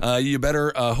reelected, you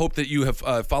better hope that you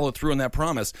have followed through on that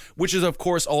promise, which is, of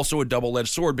course, also a double-edged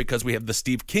sword, because we have the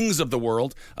Steve Kings of the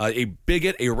world, a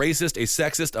bigot, a racist, a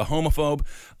sexist, a homophobe,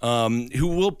 who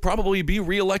will probably be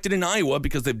reelected in Iowa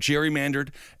because they've gerrymandered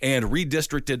and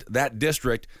redistricted that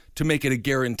district to make it a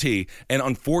guarantee. And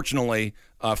unfortunately,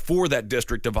 for that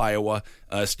district of Iowa,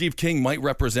 Steve King might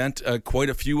represent quite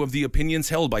a few of the opinions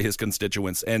held by his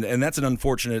constituents, and that's an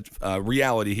unfortunate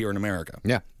reality here in America.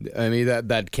 Yeah, I mean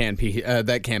that can't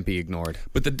be ignored.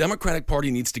 But the Democratic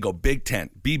Party needs to go big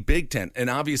tent, be big tent, and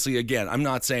obviously, again, I'm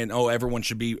not saying everyone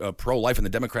should be pro-life in the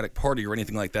Democratic Party or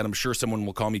anything like that. I'm sure someone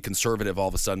will call me conservative all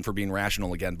of a sudden for being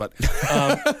rational again, but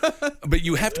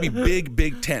you have to be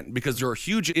big tent, because there are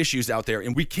huge issues out there,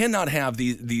 and we cannot have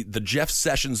the Jeff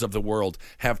Sessions of the world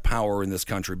have power in this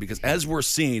country, because as we're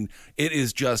seeing, it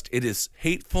is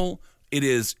hateful, it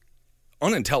is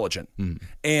unintelligent,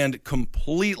 and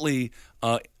completely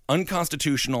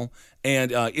unconstitutional,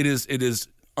 and it is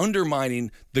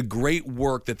undermining the great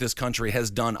work that this country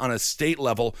has done on a state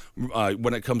level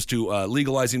when it comes to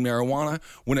legalizing marijuana,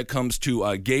 when it comes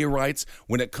to gay rights,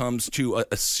 when it comes to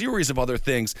a series of other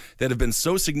things that have been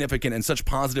so significant and such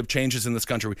positive changes in this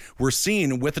country. We're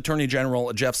seeing with Attorney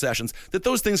General Jeff Sessions that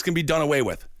those things can be done away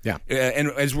with. Yeah.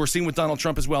 And as we're seeing with Donald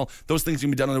Trump as well, those things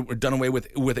can be done away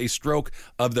with a stroke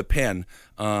of the pen.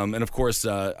 And of course,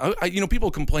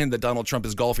 people complain that Donald Trump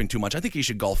is golfing too much. I think he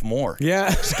should golf more. Yeah.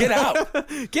 Just get out.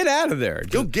 Get out of there.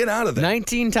 Go get out of there.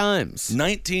 19 times.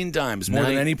 19 times. More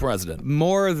than any president.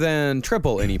 More than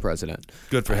triple any president.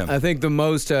 Good for him. I think the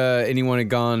most anyone had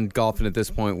gone golfing at this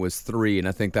point was 3, and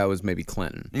I think that was maybe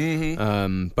Clinton.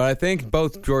 Mm-hmm. But I think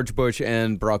both George Bush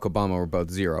and Barack Obama were both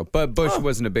 0. But Bush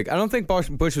wasn't a big... I don't think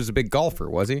Bush was a big golfer,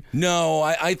 was he? No,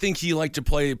 I think he liked to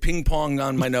play ping pong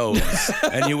on my nose.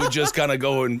 And you would just kind of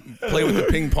go and play with the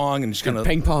ping pong and just kind of...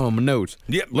 Ping pong on my nose.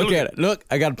 Yeah, Look at it. Look,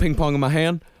 I got a ping pong in my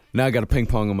hand. Now I got a ping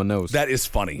pong on my nose. That is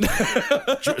funny.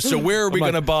 So where are we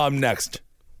going to bomb next?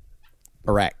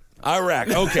 Iraq. Iraq.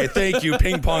 Okay, thank you,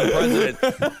 ping pong president.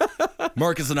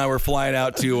 Marcus and I were flying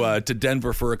out to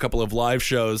Denver for a couple of live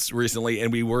shows recently,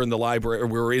 and we were in the library. Or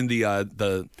we were in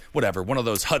the whatever, one of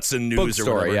those Hudson News Bookstore,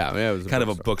 or whatever. yeah, it was kind of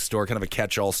a bookstore, kind of a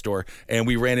catch-all store. And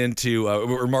we ran into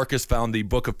where Marcus found the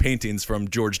book of paintings from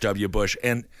George W. Bush,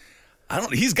 and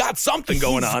he's got something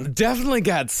going on. Definitely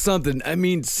got something. I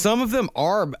mean, some of them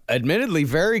are admittedly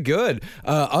very good.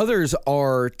 Others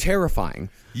are terrifying.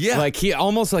 Yeah. Like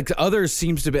others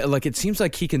seems to be like, it seems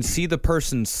like he can see the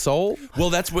person's soul. Well,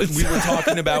 that's what we were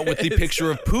talking about with the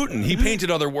picture of Putin. He painted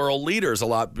other world leaders a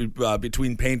lot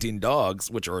between painting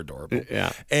dogs, which are adorable.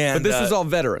 Yeah. And but this was all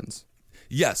veterans.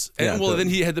 Yes. And then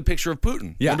he had the picture of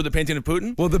Putin. Yeah. Remember the painting of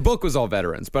Putin? Well, the book was all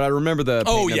veterans, but I remember the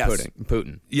painting yes. of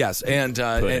Putin. Yes. And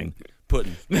Pudding.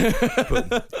 Putin.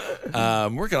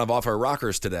 We're kind of off our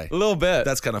rockers today. A little bit.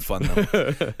 That's kind of fun,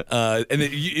 though. And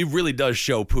it really does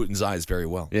show Putin's eyes very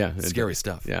well. Yeah. Scary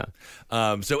stuff. Yeah.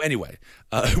 So anyway,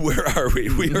 where are we?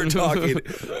 We are talking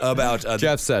about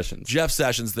Jeff Sessions. Jeff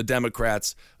Sessions, the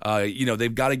Democrats.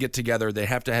 They've got to get together. They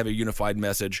have to have a unified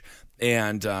message.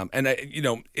 And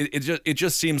it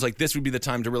just seems like this would be the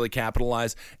time to really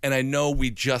capitalize. And I know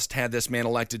we just had this man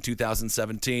elected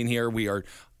 2017 here. We are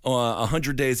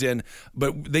 100 days in,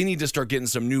 but they need to start getting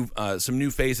some new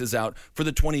faces out for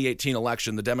the 2018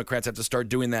 election. The Democrats have to start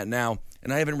doing that now,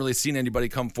 and I haven't really seen anybody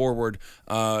come forward,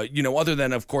 other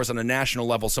than, of course, on a national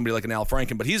level, somebody like an Al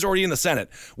Franken, but he's already in the Senate.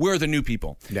 Where are the new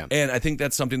people? Yeah. And I think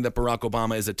that's something that Barack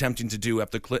Obama is attempting to do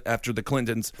after the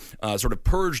Clintons sort of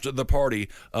purged the party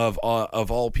of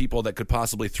all people that could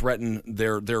possibly threaten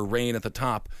their reign at the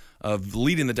top of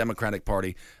leading the Democratic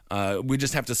Party. We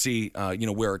just have to see,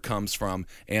 where it comes from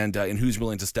and who's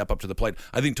willing to step up to the plate.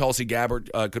 I think Tulsi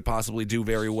Gabbard could possibly do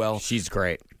very well. She's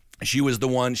great. She was the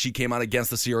one. She came out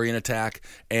against the Syrian attack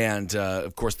and,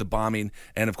 of course, the bombing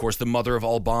and, of course, the mother of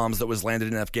all bombs that was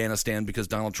landed in Afghanistan because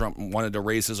Donald Trump wanted to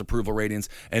raise his approval ratings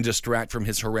and distract from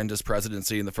his horrendous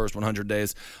presidency in the first 100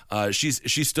 days. She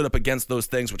stood up against those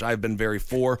things, which I've been very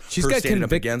for. She's got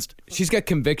against. She's got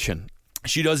conviction.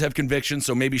 She does have conviction,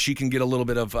 so maybe she can get a little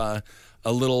bit of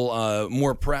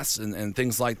more press and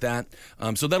things like that.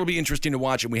 So that'll be interesting to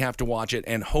watch, and we have to watch it.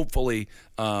 And hopefully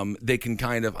they can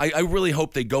kind of – I really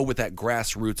hope they go with that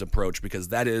grassroots approach because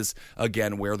that is,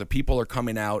 again, where the people are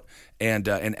coming out and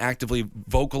actively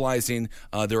vocalizing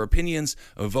their opinions,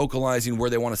 vocalizing where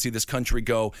they want to see this country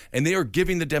go. And they are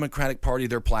giving the Democratic Party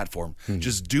their platform.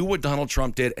 Just do what Donald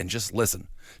Trump did and just listen.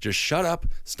 Just shut up,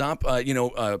 stop,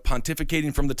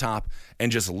 pontificating from the top,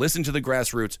 and just listen to the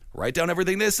grassroots, write down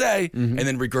everything they say, and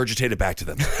then regurgitate it back to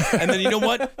them. And then you know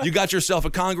what? You got yourself a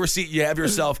Congress seat, you have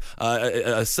yourself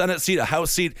a Senate seat, a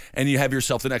House seat, and you have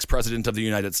yourself the next president of the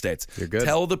United States. You're good.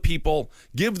 Tell the people,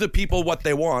 give the people what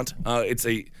they want.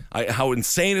 How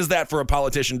insane is that for a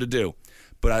politician to do?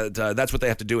 But that's what they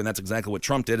have to do, and that's exactly what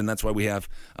Trump did, and that's why we have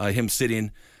him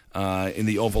sitting in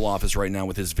the Oval Office right now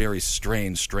with his very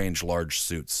strange large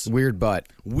suits. Weird butt.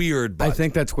 I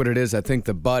think that's what it is. I think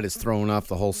the butt is throwing off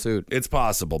the whole suit. It's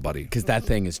possible, buddy. Because that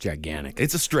thing is gigantic.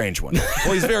 It's a strange one.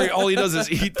 Well, all he does is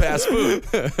eat fast food.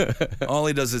 All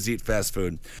he does is eat fast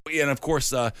food. And, of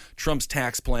course, Trump's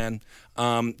tax plan.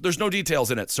 There's no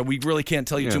details in it, so we really can't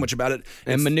tell you too much about it.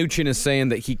 And Mnuchin is saying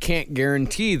that he can't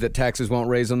guarantee that taxes won't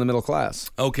raise on the middle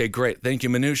class. Okay, great. Thank you,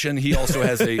 Mnuchin. He also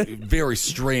has a very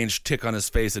strange tick on his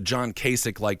face, a John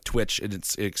Kasich-like twitch, and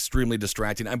it's extremely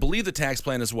distracting. I believe the tax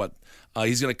plan is what?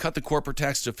 He's going to cut the corporate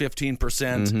tax to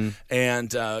 15%,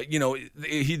 and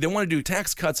they want to do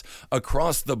tax cuts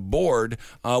across the board,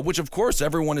 which, of course,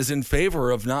 everyone is in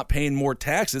favor of not paying more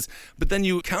taxes, but then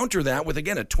you counter that with,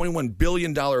 again, a $21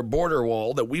 billion border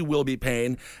wall that we will be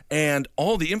paying and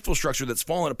all the infrastructure that's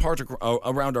fallen apart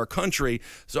around our country.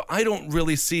 So I don't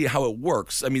really see how it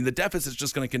works. I mean, the deficit's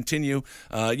just going to continue.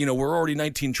 We're already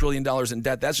 $19 trillion in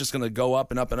debt. That's just going to go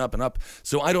up and up and up and up.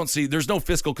 So I don't see, there's no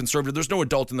fiscal conservative. There's no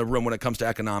adult in the room when it comes to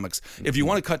economics. If you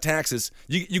want to cut taxes,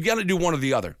 you got to do one or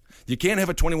the other. You can't have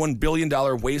a $21 billion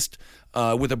waste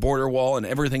with a border wall and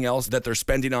everything else that they're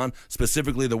spending on,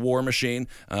 specifically the war machine,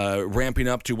 ramping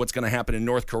up to what's going to happen in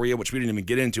North Korea, which we didn't even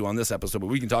get into on this episode, but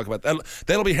we can talk about that.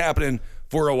 That'll be happening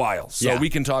for a while. So we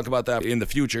can talk about that in the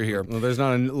future here. Well, there's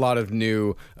not a lot of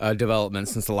new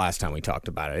developments since the last time we talked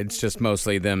about it. It's just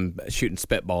mostly them shooting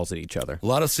spitballs at each other. A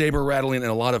lot of saber rattling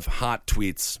and a lot of hot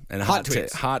tweets and hot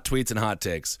tweets and hot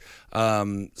takes.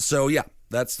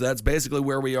 That's basically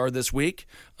where we are this week.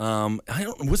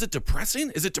 Was it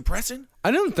depressing? Is it depressing?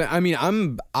 I don't think. I mean,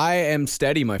 I am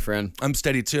steady, my friend. I'm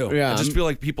steady too. Yeah, I just feel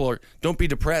like people don't be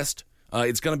depressed.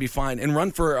 It's going to be fine. And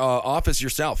run for office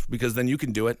yourself, because then you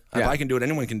can do it. If I can do it,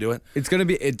 anyone can do it. It's gonna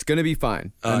be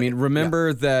fine. I mean,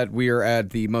 remember that we are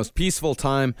at the most peaceful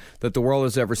time that the world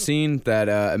has ever seen. That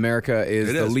America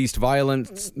is the least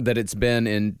violent that it's been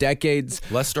in decades.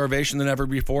 Less starvation than ever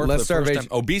before. Less for the starvation. First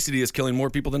time. Obesity is killing more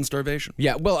people than starvation.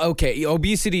 Yeah. Well, okay.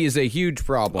 Obesity is a huge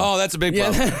problem. Oh, that's a big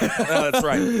problem. That's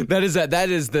right. That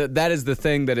is the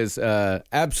thing that is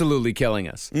absolutely killing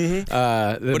us.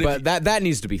 But that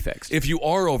needs to be fixed. If you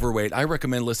are overweight, I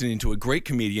recommend listening to a great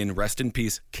comedian, rest in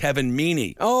peace, Kevin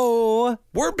Meaney. Oh,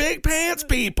 We're big pants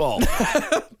people.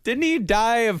 didn't he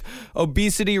die of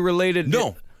obesity related?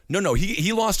 No.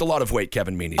 He lost a lot of weight,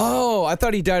 Kevin Meaney. Oh, I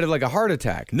thought he died of like a heart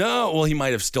attack. No, well, he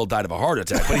might have still died of a heart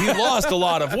attack, but he lost a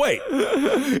lot of weight.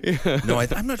 No,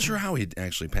 I'm not sure how he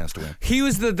actually passed away. He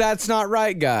was the That's Not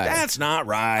Right guy. That's not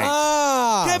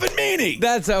right. Kevin Meaney.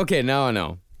 That's okay. Now I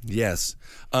know. Yes.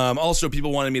 Also,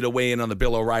 people wanted me to weigh in on the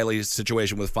Bill O'Reilly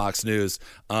situation with Fox News.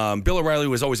 Bill O'Reilly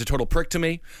was always a total prick to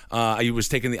me. I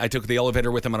took the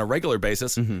elevator with him on a regular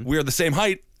basis. We are the same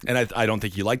height, and I don't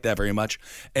think he liked that very much.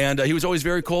 And he was always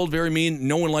very cold, very mean.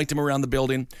 No one liked him around the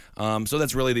building. So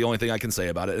that's really the only thing I can say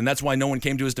about it. And that's why no one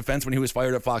came to his defense when he was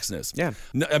fired at Fox News. Yeah.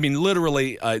 No, I mean,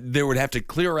 literally, they would have to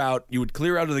clear out. You would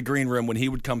clear out of the green room when he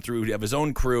would come through. He'd have his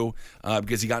own crew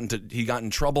because he got in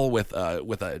trouble with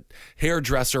a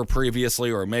hairdresser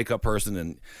previously, or a makeup person,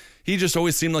 and he just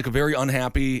always seemed like a very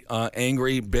unhappy,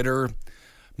 angry, bitter,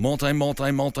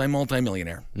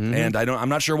 multi-millionaire. And I'm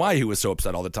not sure why he was so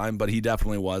upset all the time, but he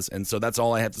definitely was. And so that's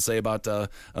all I have to say about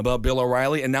Bill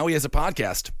O'Reilly. And now he has a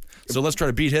podcast. So let's try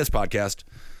to beat his podcast.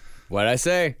 What'd I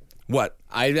say? What?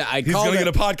 I He's called going it.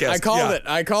 to get a podcast. I called it.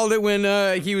 I called it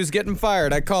when he was getting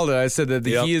fired. I called it. I said that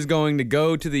he is going to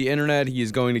go to the internet. He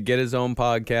is going to get his own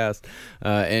podcast,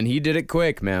 and he did it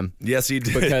quick, man. Yes, he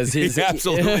did. Because he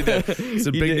absolutely did.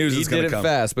 Some big news is going to come. He did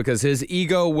it fast because his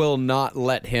ego will not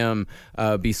let him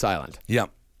be silent. Yeah.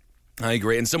 I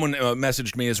agree. And someone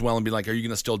messaged me as well and be like, are you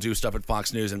going to still do stuff at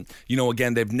Fox News? And,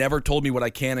 again, they've never told me what I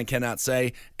can and cannot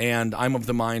say. And I'm of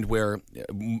the mind where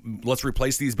let's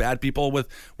replace these bad people with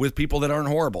people that aren't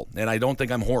horrible. And I don't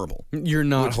think I'm horrible. You're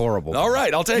not horrible. All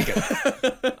right, I'll take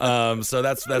it. So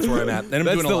that's where I'm at. And I'm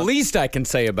that's doing the least I can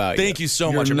say about you. Thank you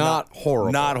so much. You're not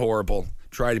horrible. Not horrible.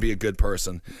 Try to be a good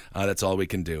person. That's all we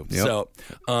can do. Yep. So,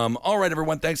 all right,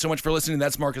 everyone. Thanks so much for listening.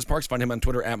 That's Marcus Parks. Find him on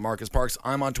Twitter at Marcus Parks.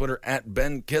 I'm on Twitter at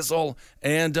Ben Kissel.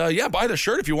 And buy the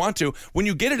shirt if you want to. When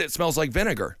you get it, it smells like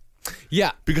vinegar.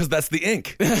 Yeah. Because that's the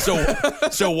ink.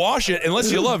 So wash it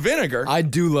unless you love vinegar. I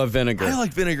do love vinegar. I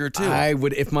like vinegar too. I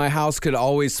would, if my house could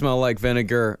always smell like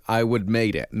vinegar, I would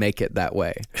make it that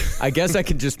way. I guess I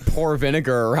could just pour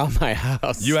vinegar around my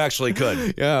house. You actually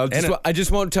could. Yeah. I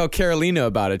just won't tell Carolina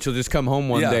about it. She'll just come home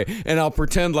one day and I'll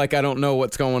pretend like I don't know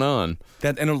what's going on.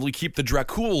 And it'll keep the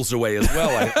Dracules away as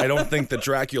well. I don't think that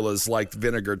Dracula's liked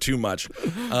vinegar too much.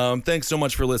 Thanks so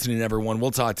much for listening, everyone.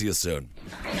 We'll talk to you soon.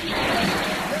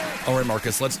 All right,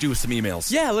 Marcus, let's do some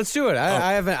emails. Yeah, let's do it.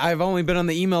 I've only been on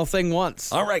the email thing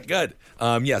once. All right, good.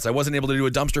 Yes, I wasn't able to do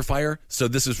a dumpster fire, so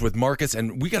this is with Marcus,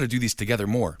 and we got to do these together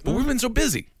more. But we've been so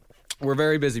busy. We're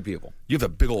very busy people. You have a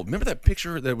big old... Remember that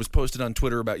picture that was posted on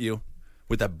Twitter about you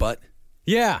with that butt?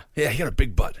 Yeah. Yeah, you got a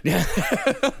big butt. Yeah.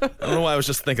 I don't know why I was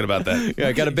just thinking about that. Yeah,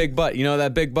 I got a big butt. You know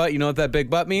that big butt? You know what that big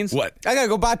butt means? What? I got to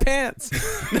go buy pants.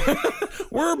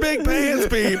 We're big pants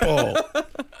people.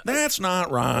 That's not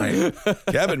right.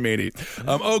 Kevin Meaney.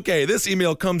 Okay, this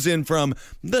email comes in from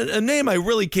a name I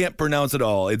really can't pronounce at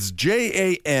all. It's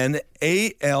Janalyn.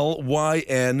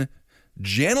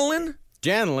 Janalyn?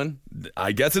 Janalyn.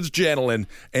 I guess it's Janalyn,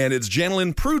 and it's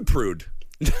Janalyn Prude.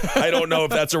 I don't know if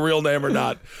that's a real name or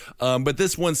not. But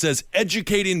this one says,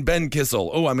 educating Ben Kissel.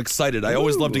 Oh, I'm excited. I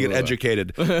always love to get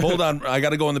educated. Hold on. I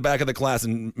got to go in the back of the class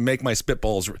and make my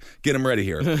spitballs. Get them ready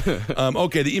here.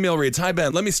 Okay, the email reads, hi,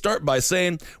 Ben. Let me start by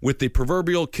saying, with the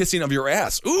proverbial kissing of your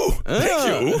ass. Ooh, thank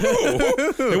you.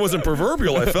 Ooh. It wasn't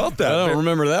proverbial. I felt that. I don't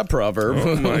remember that proverb.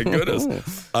 Oh, my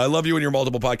goodness. I love you and your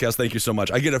multiple podcasts. Thank you so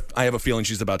much. I have a feeling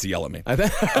she's about to yell at me.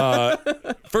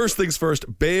 First things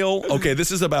first, bail. Okay, this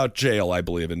is about jail, I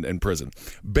believe, in prison.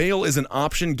 Bail is an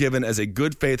option given as a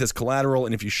good faith as collateral,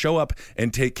 and if you show up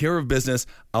and take care of business,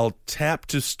 I'll tap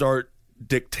to start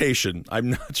dictation.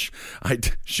 I'm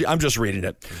just reading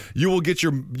it. You'll get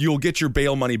your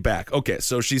bail money back. Okay,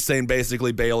 so she's saying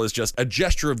basically bail is just a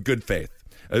gesture of good faith.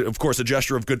 of course, a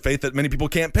gesture of good faith that many people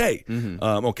can't pay.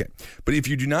 Okay. But if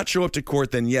you do not show up to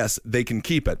court, then yes, they can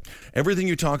keep it. Everything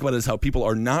you talk about is how people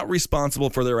are not responsible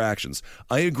for their actions.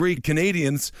 I agree.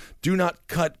 Canadians do not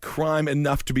cut crime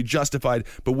enough to be justified,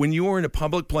 but when you are in a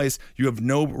public place, you have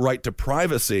no right to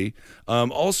privacy.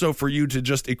 Also, for you to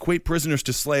just equate prisoners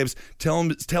to slaves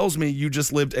tells me you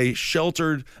just lived a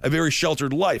very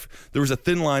sheltered life. There was a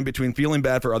thin line between feeling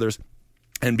bad for others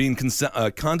and being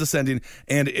condescending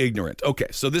and ignorant. Okay,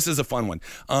 so this is a fun one.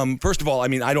 First of all, I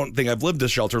mean, I don't think I've lived a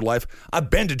sheltered life. I've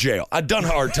been to jail. I've done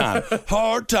hard time.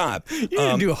 Hard time. You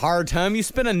didn't do hard time. You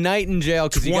spent a night in jail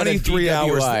because you got a 23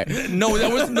 hours.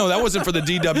 DWI. That wasn't for the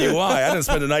DWI. I didn't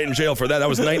spend a night in jail for that. I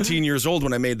was 19 years old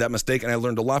when I made that mistake, and I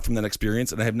learned a lot from that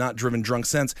experience, and I have not driven drunk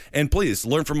since. And please,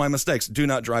 learn from my mistakes. Do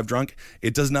not drive drunk.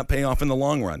 It does not pay off in the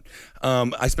long run.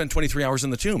 I spent 23 hours in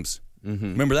the Tombs.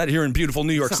 Remember that here in beautiful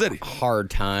New York City.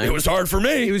 Hard time. It was hard for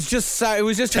me. It was just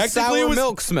a sour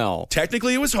milk smell.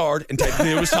 Technically, it was hard, and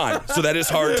technically, it was time. So that is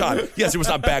hard time. Yes, it was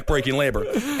not backbreaking labor.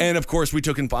 And of course, we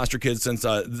took in foster kids since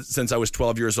I was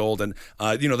 12 years old. And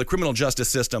the criminal justice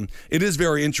system. It is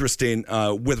very interesting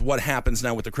with what happens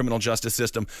now with the criminal justice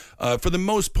system. For the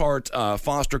most part,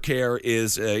 foster care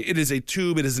is a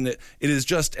tube. It is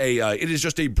just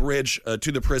a bridge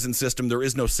to the prison system. There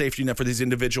is no safety net for these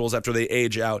individuals after they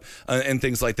age out. And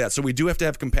things like that. So we do have to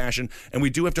have compassion, and we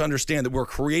do have to understand that we're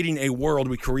creating a world,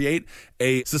 we create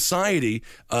a society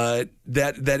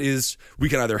that is, we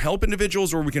can either help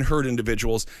individuals or we can hurt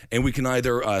individuals, and we can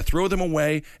either throw them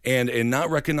away and not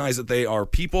recognize that they are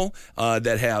people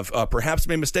that have perhaps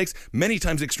made mistakes, many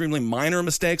times extremely minor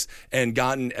mistakes, and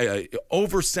gotten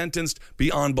over-sentenced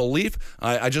beyond belief.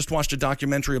 I just watched a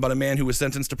documentary about a man who was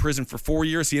sentenced to prison for 4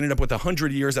 years. He ended up with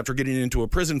 100 years after getting into a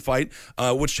prison fight,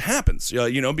 which happens,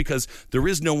 because there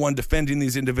is no one defending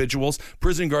these individuals.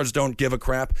 Prison guards don't give a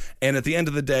crap, and at the end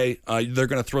of the day, they're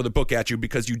going to throw the book at you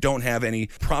because you don't have any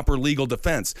proper legal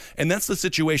defense. And that's the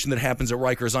situation that happens at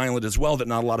Rikers Island as well that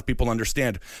not a lot of people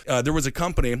understand. There was a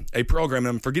company, a program,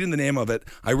 and I'm forgetting the name of it.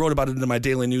 I wrote about it in my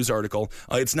Daily News article.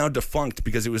 It's now defunct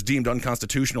because it was deemed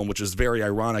unconstitutional, which is very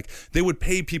ironic. They would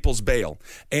pay people's bail,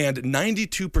 and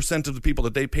 92% of the people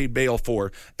that they paid bail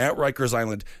for at Rikers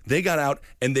Island, they got out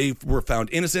and they were found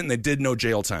innocent and they did no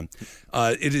jail time.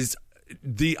 It is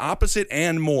the opposite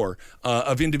and more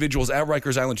of individuals at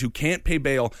Rikers Island who can't pay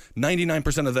bail.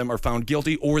 99% of them are found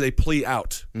guilty or they plea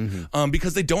out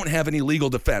because they don't have any legal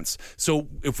defense. So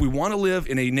if we want to live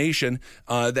in a nation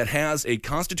that has a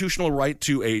constitutional right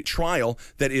to a trial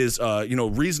that is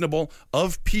reasonable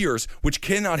of peers, which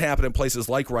cannot happen in places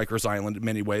like Rikers Island in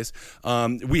many ways,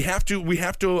 we have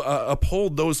to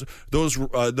uphold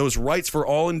those rights for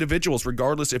all individuals,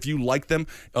 regardless if you like them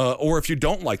or if you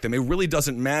don't like them. It really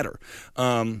doesn't matter.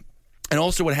 And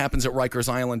also what happens at Rikers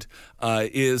Island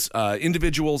is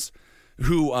individuals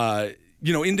who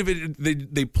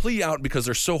they plea out because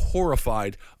they're so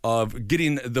horrified of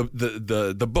getting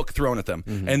the book thrown at them,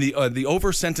 and the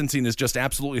over sentencing is just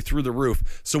absolutely through the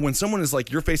roof. So when someone is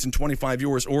like, you're facing 25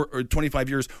 years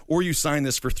or you sign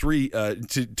this for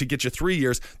to get you 3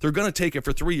 years, they're going to take it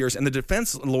for 3 years. And the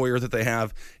defense lawyer that they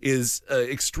have is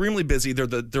extremely busy. They're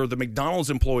the McDonald's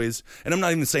employees, and I'm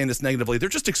not even saying this negatively. They're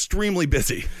just extremely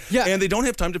busy, and they don't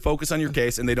have time to focus on your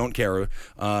case, and they don't care,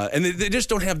 and they just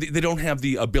don't have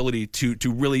the ability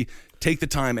to really take the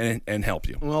time and help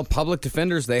you. Well, public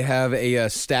defenders, they have a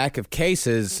stack of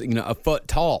cases, a foot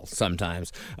tall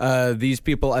sometimes. These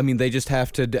people, I mean, they just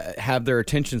have to have their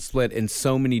attention split in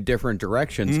so many different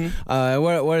directions.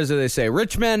 What is it they say?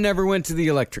 Rich man never went to the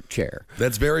electric chair.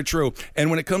 That's very true.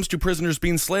 And when it comes to prisoners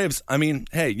being slaves, I mean,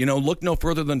 hey, look no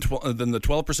further than the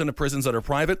 12% of prisons that are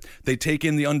private. They take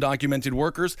in the undocumented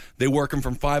workers. They work them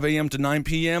from 5 a.m. to 9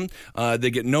 p.m.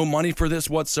 They get no money for this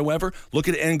whatsoever. Look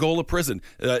at Angola prison.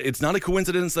 It's not a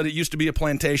coincidence that it used to be a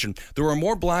plantation. There are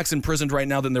more blacks imprisoned right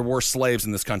now than there were slaves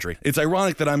in this country. It's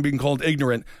ironic that I'm being called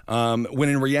ignorant when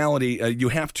in reality you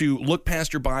have to look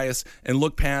past your bias and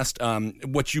look past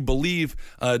what you believe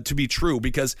to be true,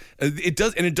 because it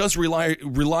does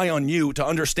rely on you to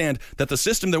understand that the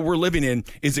system that we're living in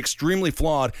is extremely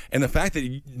flawed, and the fact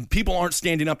that people aren't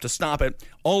standing up to stop it,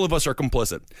 all of us are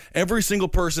complicit. Every single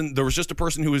person. There was just a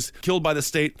person who was killed by the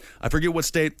state. I forget what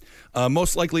state.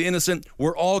 Most likely innocent.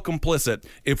 We're all complicit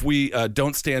if we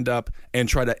don't stand up and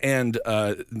try to end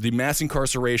the mass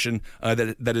incarceration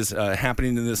that is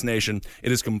happening in this nation.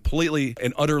 It is completely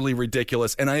and utterly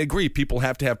ridiculous. And I agree, people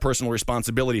have to have personal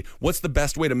responsibility. What's the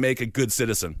best way to make a good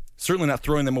citizen? Certainly not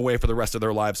throwing them away for the rest of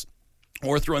their lives,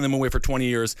 or throwing them away for 20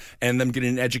 years and them getting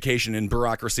an education in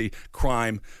bureaucracy,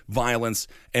 crime, violence,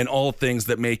 and all things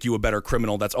that make you a better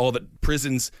criminal. That's all that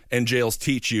prisons and jails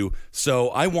teach you. So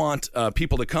I want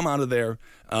people to come out of there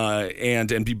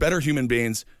and be better human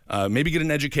beings, maybe get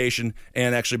an education,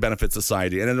 and actually benefit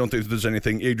society. And I don't think there's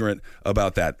anything ignorant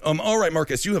about that. All right,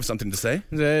 Marcus, you have something to say?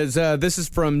 This is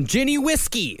from Ginny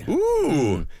Whiskey.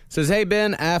 Ooh. Says, hey,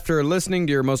 Ben, after listening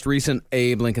to your most recent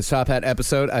Abe Lincoln's Top Hat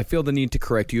episode, I feel the need to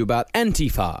correct you about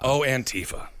Antifa. Oh,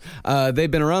 Antifa.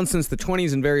 They've been around since the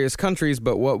 20s in various countries,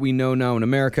 but what we know now in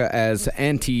America as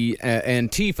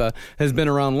Antifa has been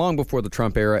around long before the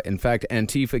Trump era. In fact,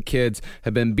 Antifa kids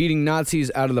have been beating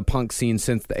Nazis out of the punk scene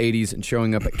since the 80s and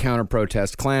showing up at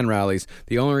counter-protest Klan rallies.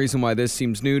 The only reason why this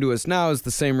seems new to us now is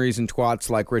the same reason twats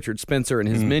like Richard Spencer and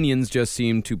his minions just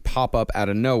seem to pop up out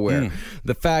of nowhere.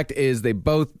 The fact is they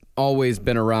both always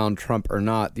been around, Trump or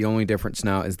not. The only difference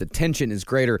now is the tension is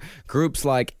greater. Groups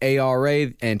like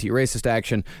ARA, Anti-Racist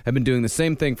Action, have been doing the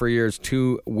same thing for years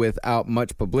too, without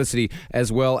much publicity, as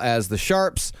well as the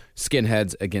Sharps,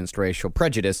 Skinheads Against Racial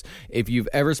Prejudice. If you've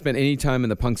ever spent any time in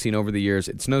the punk scene over the years,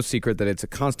 it's no secret that it's a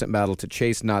constant battle to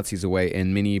chase Nazis away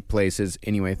in many places.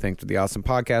 Anyway, thanks for the awesome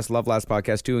podcast. Love last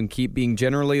podcast too, and keep being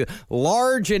generally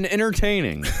large and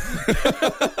entertaining.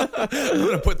 I'm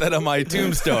going to put that on my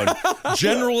tombstone.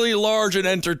 Generally large and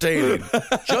entertaining.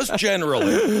 Just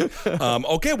generally.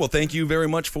 Okay, well, thank you very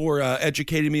much for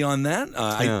educating me on that.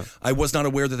 I was not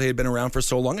aware that they had been around for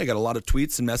so long. I got a lot of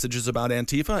tweets and messages about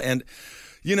Antifa, and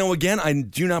you know, again, I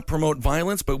do not promote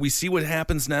violence, but we see what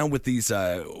happens now with these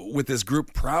with this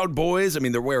group, Proud Boys. I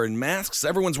mean, they're wearing masks.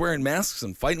 Everyone's wearing masks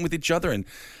and fighting with each other. And,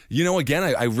 you know, again,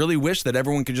 I really wish that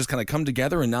everyone could just kind of come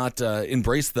together and not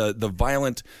embrace the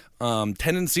violent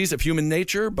tendencies of human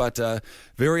nature, but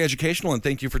very educational. And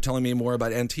thank you for telling me more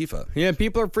about Antifa. Yeah,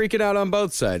 people are freaking out on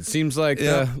both sides. Seems like,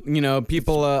 you know,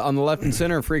 people on the left and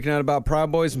center are freaking out about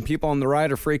Proud Boys, and people on the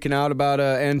right are freaking out about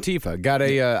Antifa.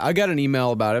 I got an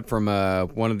email about it from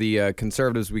one of the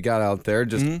conservatives we got out there,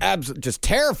 just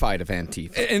terrified of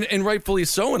Antifa, and rightfully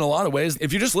so in a lot of ways.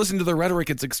 If you just listen to the rhetoric,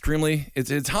 it's extremely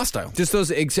it's hostile. Just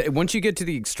those once you get to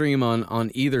the extreme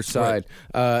on either side,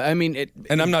 right. I mean,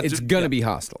 it's gonna be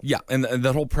hostile. Yeah, and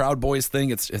that whole Proud Boys thing,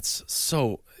 it's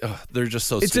so. They're just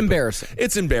so It's stupid. embarrassing.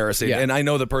 It's embarrassing. Yeah. And I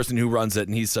know the person who runs it,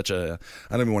 and he's such a...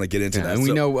 I don't even want to get into that.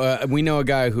 And we know a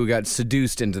guy who got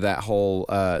seduced into that whole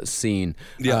scene.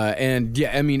 Yeah. And,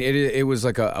 yeah, I mean, it was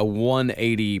like a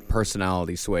 180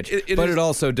 personality switch. But it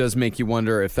also does make you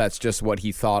wonder if that's just what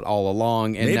he thought all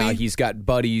along, and now he's got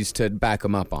buddies to back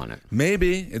him up on it.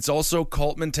 Maybe. It's also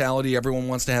cult mentality. Everyone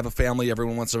wants to have a family.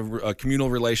 Everyone wants a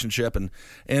communal relationship.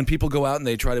 And people go out and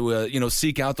they try to,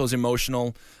 seek out those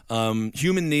emotional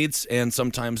human needs, and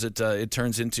sometimes it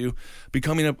turns into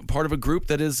becoming a part of a group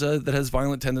that has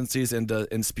violent tendencies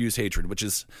and spews hatred, which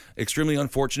is extremely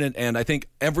unfortunate. And I think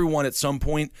everyone at some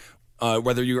point,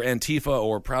 whether you're Antifa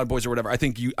or Proud Boys or whatever, I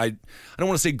think I don't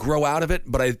want to say grow out of it,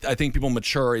 but I think people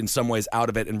mature in some ways out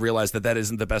of it and realize that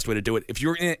isn't the best way to do it. If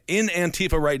you're in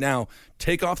Antifa right now,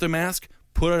 take off the mask,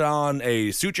 put it on a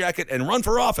suit jacket, and run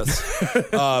for office.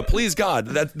 Please, God,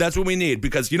 that's what we need.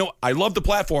 Because, I love the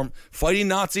platform, fighting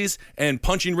Nazis and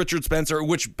punching Richard Spencer,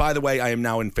 which, by the way, I am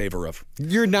now in favor of.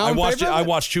 You're now in favor of it?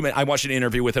 I watched an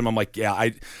interview with him. I'm like, yeah,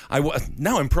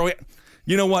 now I'm pro.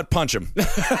 You know what? Punch him.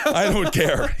 I don't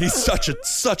care. He's such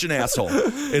an asshole.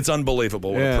 It's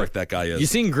unbelievable what a prick that guy is. You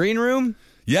seen Green Room?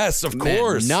 Yes, of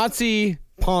course. Nazi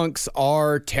punks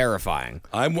are terrifying.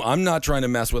 I'm not trying to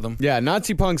mess with them. Yeah,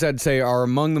 Nazi punks, I'd say, are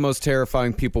among the most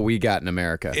terrifying people we got in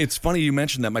America. It's funny you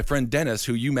mentioned that. My friend Dennis,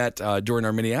 who you met during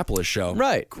our Minneapolis show.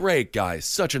 Right. Great guy.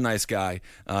 Such a nice guy.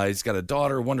 He's got a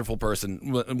daughter, wonderful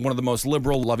person, one of the most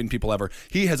liberal, loving people ever.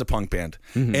 He has a punk band,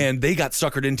 and they got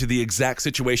suckered into the exact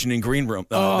situation in Green Room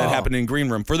that happened in Green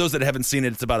Room. For those that haven't seen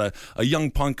it, it's about a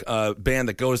young punk band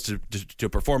that goes to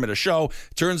perform at a show.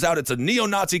 Turns out it's a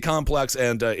neo-Nazi complex,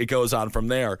 and it goes on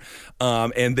from there.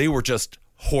 And they were just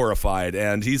horrified,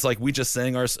 and he's like, we just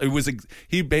sang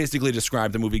he basically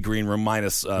described the movie Green Room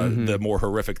minus the more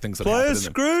horrific things that happened in Play a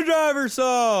Screwdriver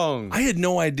song. I had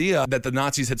no idea that the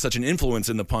Nazis had such an influence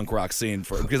in the punk rock scene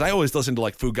because I always listened to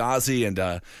like Fugazi and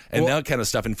that kind of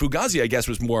stuff, and Fugazi I guess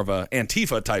was more of a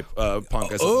Antifa type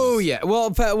punk. Yeah, well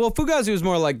Fugazi was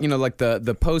more like like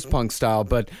the post-punk style,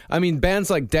 but I mean bands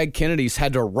like Dead Kennedys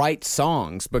had to write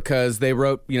songs because they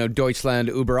wrote Deutschland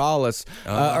über alles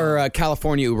or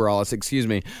California über alles, excuse me.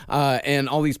 me. And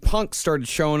all these punks started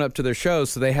showing up to their shows,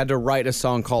 so they had to write a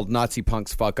song called Nazi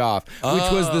Punks Fuck Off,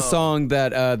 which was the song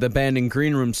that the band in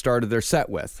Green Room started their set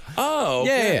with. Oh,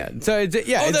 okay. Yeah. So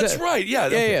that's right. Yeah.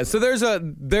 Yeah. So there's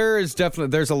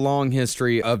a long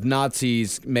history of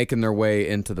Nazis making their way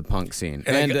into the punk scene,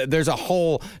 and there's a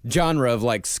whole genre of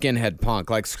like skinhead punk.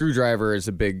 Like Screwdriver is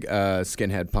a big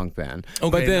skinhead punk band,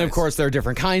 but then of course there are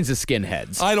different kinds of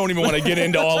skinheads. I don't even want to get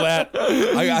into all that.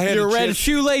 I had your red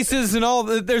shoelaces and all.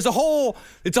 It's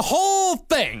a whole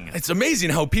thing. It's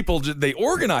amazing how people they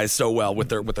organize so well with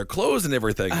their clothes and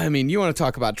everything. I mean, you want to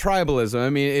talk about tribalism? I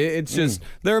mean, it's just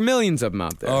there are millions of them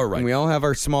out there. All right, and we all have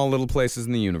our small little places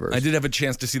in the universe. I did have a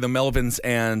chance to see the Melvins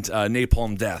and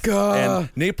Napalm Death.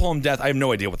 And Napalm Death, I have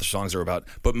no idea what the songs are about,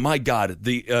 but my God,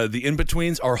 the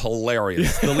in-betweens are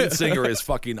hilarious. The lead singer is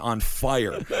fucking on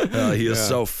fire. He is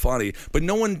so funny. But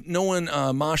no one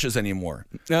moshes anymore.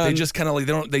 They just kind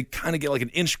of they kind of get like an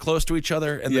inch close to each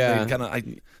other, and then they kind of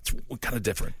it's kind of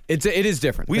different. It is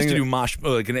different. We used to do mosh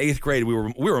like in 8th grade. We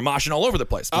were moshing all over the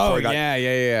place.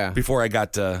 Before I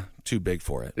got too big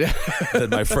for it.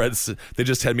 Then my friends, they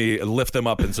just had me lift them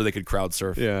up and so they could crowd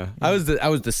surf. Yeah, I was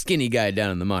the skinny guy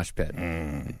down in the mosh pit.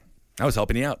 I was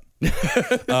helping you out.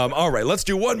 All right, let's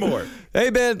do one more. Hey,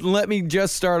 Ben, let me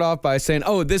just start off by saying,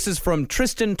 this is from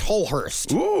Tristan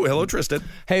Tolhurst. Ooh, hello, Tristan.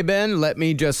 Hey, Ben, let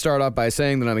me just start off by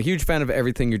saying that I'm a huge fan of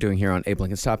everything you're doing here on Abe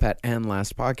Lincoln's Top Hat and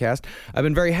Last Podcast. I've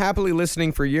been very happily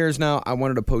listening for years now. I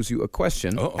wanted to pose you a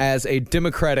question. As a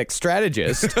Democratic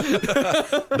strategist.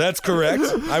 That's correct.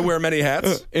 I wear many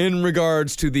hats. In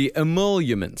regards to the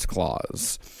emoluments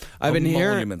clause. I've been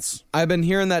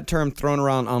hearing that term thrown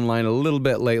around online a little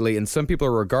bit lately, and some people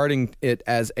are regarding it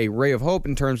as a ray of hope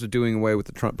in terms of doing away with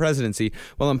the Trump presidency.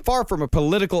 While I'm far from a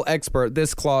political expert,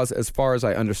 this clause, as far as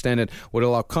I understand it, would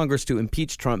allow Congress to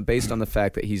impeach Trump based on the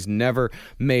fact that he's never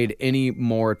made any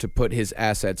more to put his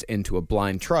assets into a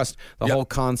blind trust. The whole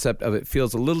concept of it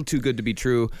feels a little too good to be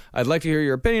true. I'd like to hear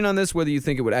your opinion on this, whether you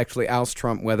think it would actually oust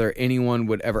Trump, whether anyone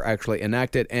would ever actually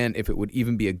enact it, and if it would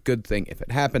even be a good thing if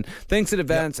it happened. Thanks in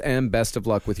advance, and best of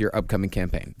luck with your upcoming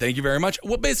campaign. Thank you very much.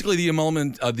 Well, basically, the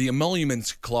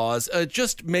emoluments clause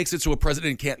just makes it so a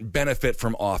president can't benefit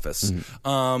from office.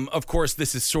 Of course,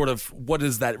 this is sort of, what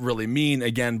does that really mean?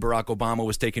 Again, Barack Obama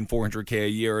was taking $400K a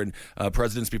year, and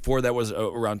presidents before that was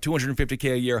around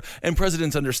 $250K a year. And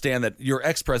presidents understand that your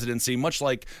ex-presidency, much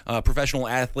like professional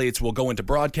athletes will go into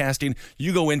broadcasting,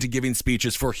 you go into giving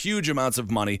speeches for huge amounts of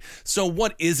money. So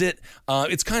what is it?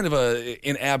 It's kind of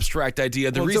an abstract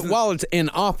idea. While it's in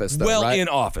office, though, right? In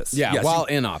office. Yeah, yes. While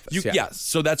in office. Yes.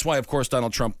 So that's why, of course,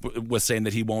 Donald Trump was saying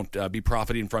that he won't be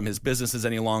profiting from his businesses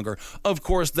any longer. Of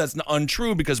course, that's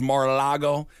untrue because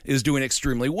Mar-a-Lago is doing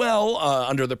extremely well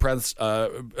under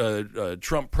the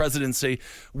Trump presidency.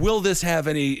 Will this have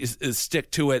any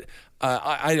stick to it?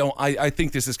 I don't. I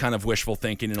think this is kind of wishful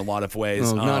thinking in a lot of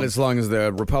ways. Well, not as long as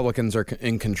the Republicans are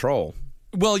in control.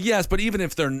 Well, yes, but even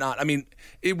if they're not, I mean,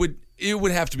 it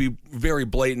would have to be very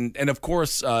blatant. And of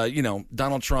course,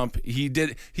 Donald Trump, he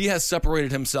has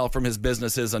separated himself from his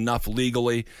businesses enough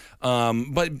legally.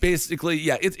 But basically,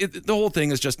 the whole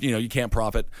thing is just, you can't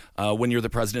profit when you're the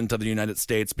president of the United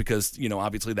States because,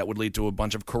 obviously that would lead to a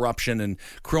bunch of corruption and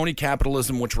crony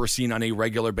capitalism, which we're seeing on a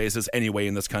regular basis anyway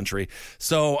in this country.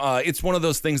 So it's one of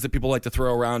those things that people like to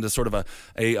throw around as sort of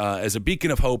as a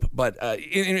beacon of hope. But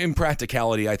in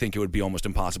practicality, I think it would be almost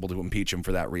impossible to impeach him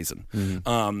for that reason.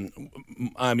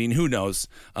 I mean, who knows?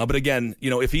 But again,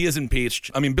 if he is impeached,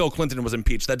 I mean, Bill Clinton was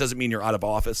impeached. That doesn't mean you're out of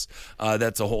office.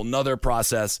 That's a whole nother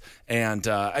process. And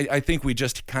I think we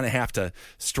just kind of have to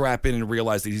strap in and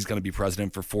realize that he's going to be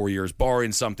president for 4 years,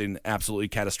 barring something absolutely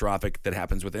catastrophic that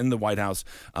happens within the White House.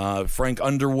 Frank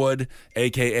Underwood,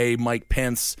 a.k.a. Mike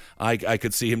Pence, I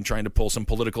could see him trying to pull some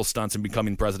political stunts and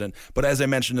becoming president. But as I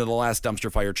mentioned in the last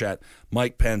Dumpster Fire chat,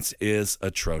 Mike Pence is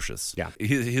atrocious. Yeah.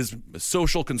 His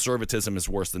social conservatism is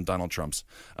worse than Donald Trump's,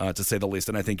 to say the least,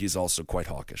 and I think he's also quite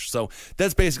hawkish. So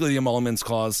that's basically the emoluments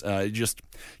clause. You just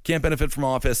can't benefit from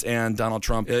office, and Donald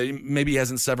Trump maybe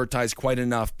hasn't severed ties quite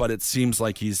enough, but it seems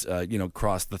like he's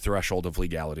crossed the threshold of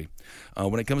legality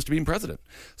when it comes to being president.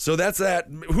 So that's that.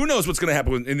 Who knows what's going to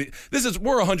happen?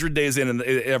 We're 100 days in, and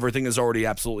everything is already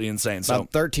absolutely insane. So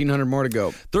about 1,300 more to go.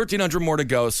 1,300 more to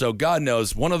go. So God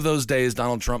knows, one of those days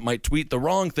Donald Trump might tweet the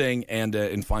wrong thing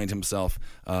and find himself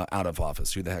out of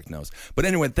office. Who the heck knows? But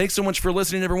anyway, thanks so much for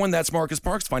listening, everyone. That's Marcus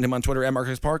Parks. Find him on Twitter at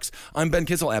Marcus Parks. I'm Ben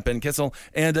Kissel at Ben Kissel.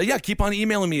 And keep on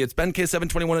emailing me. It's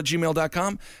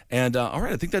benk721@gmail.com. And all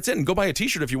right, I think that's it. And go buy a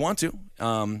t-shirt if you want to.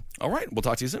 All right, we'll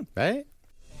talk to you soon. Bye.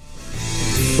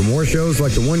 For more shows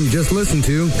like the one you just listened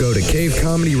to, go to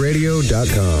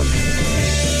cavecomedyradio.com.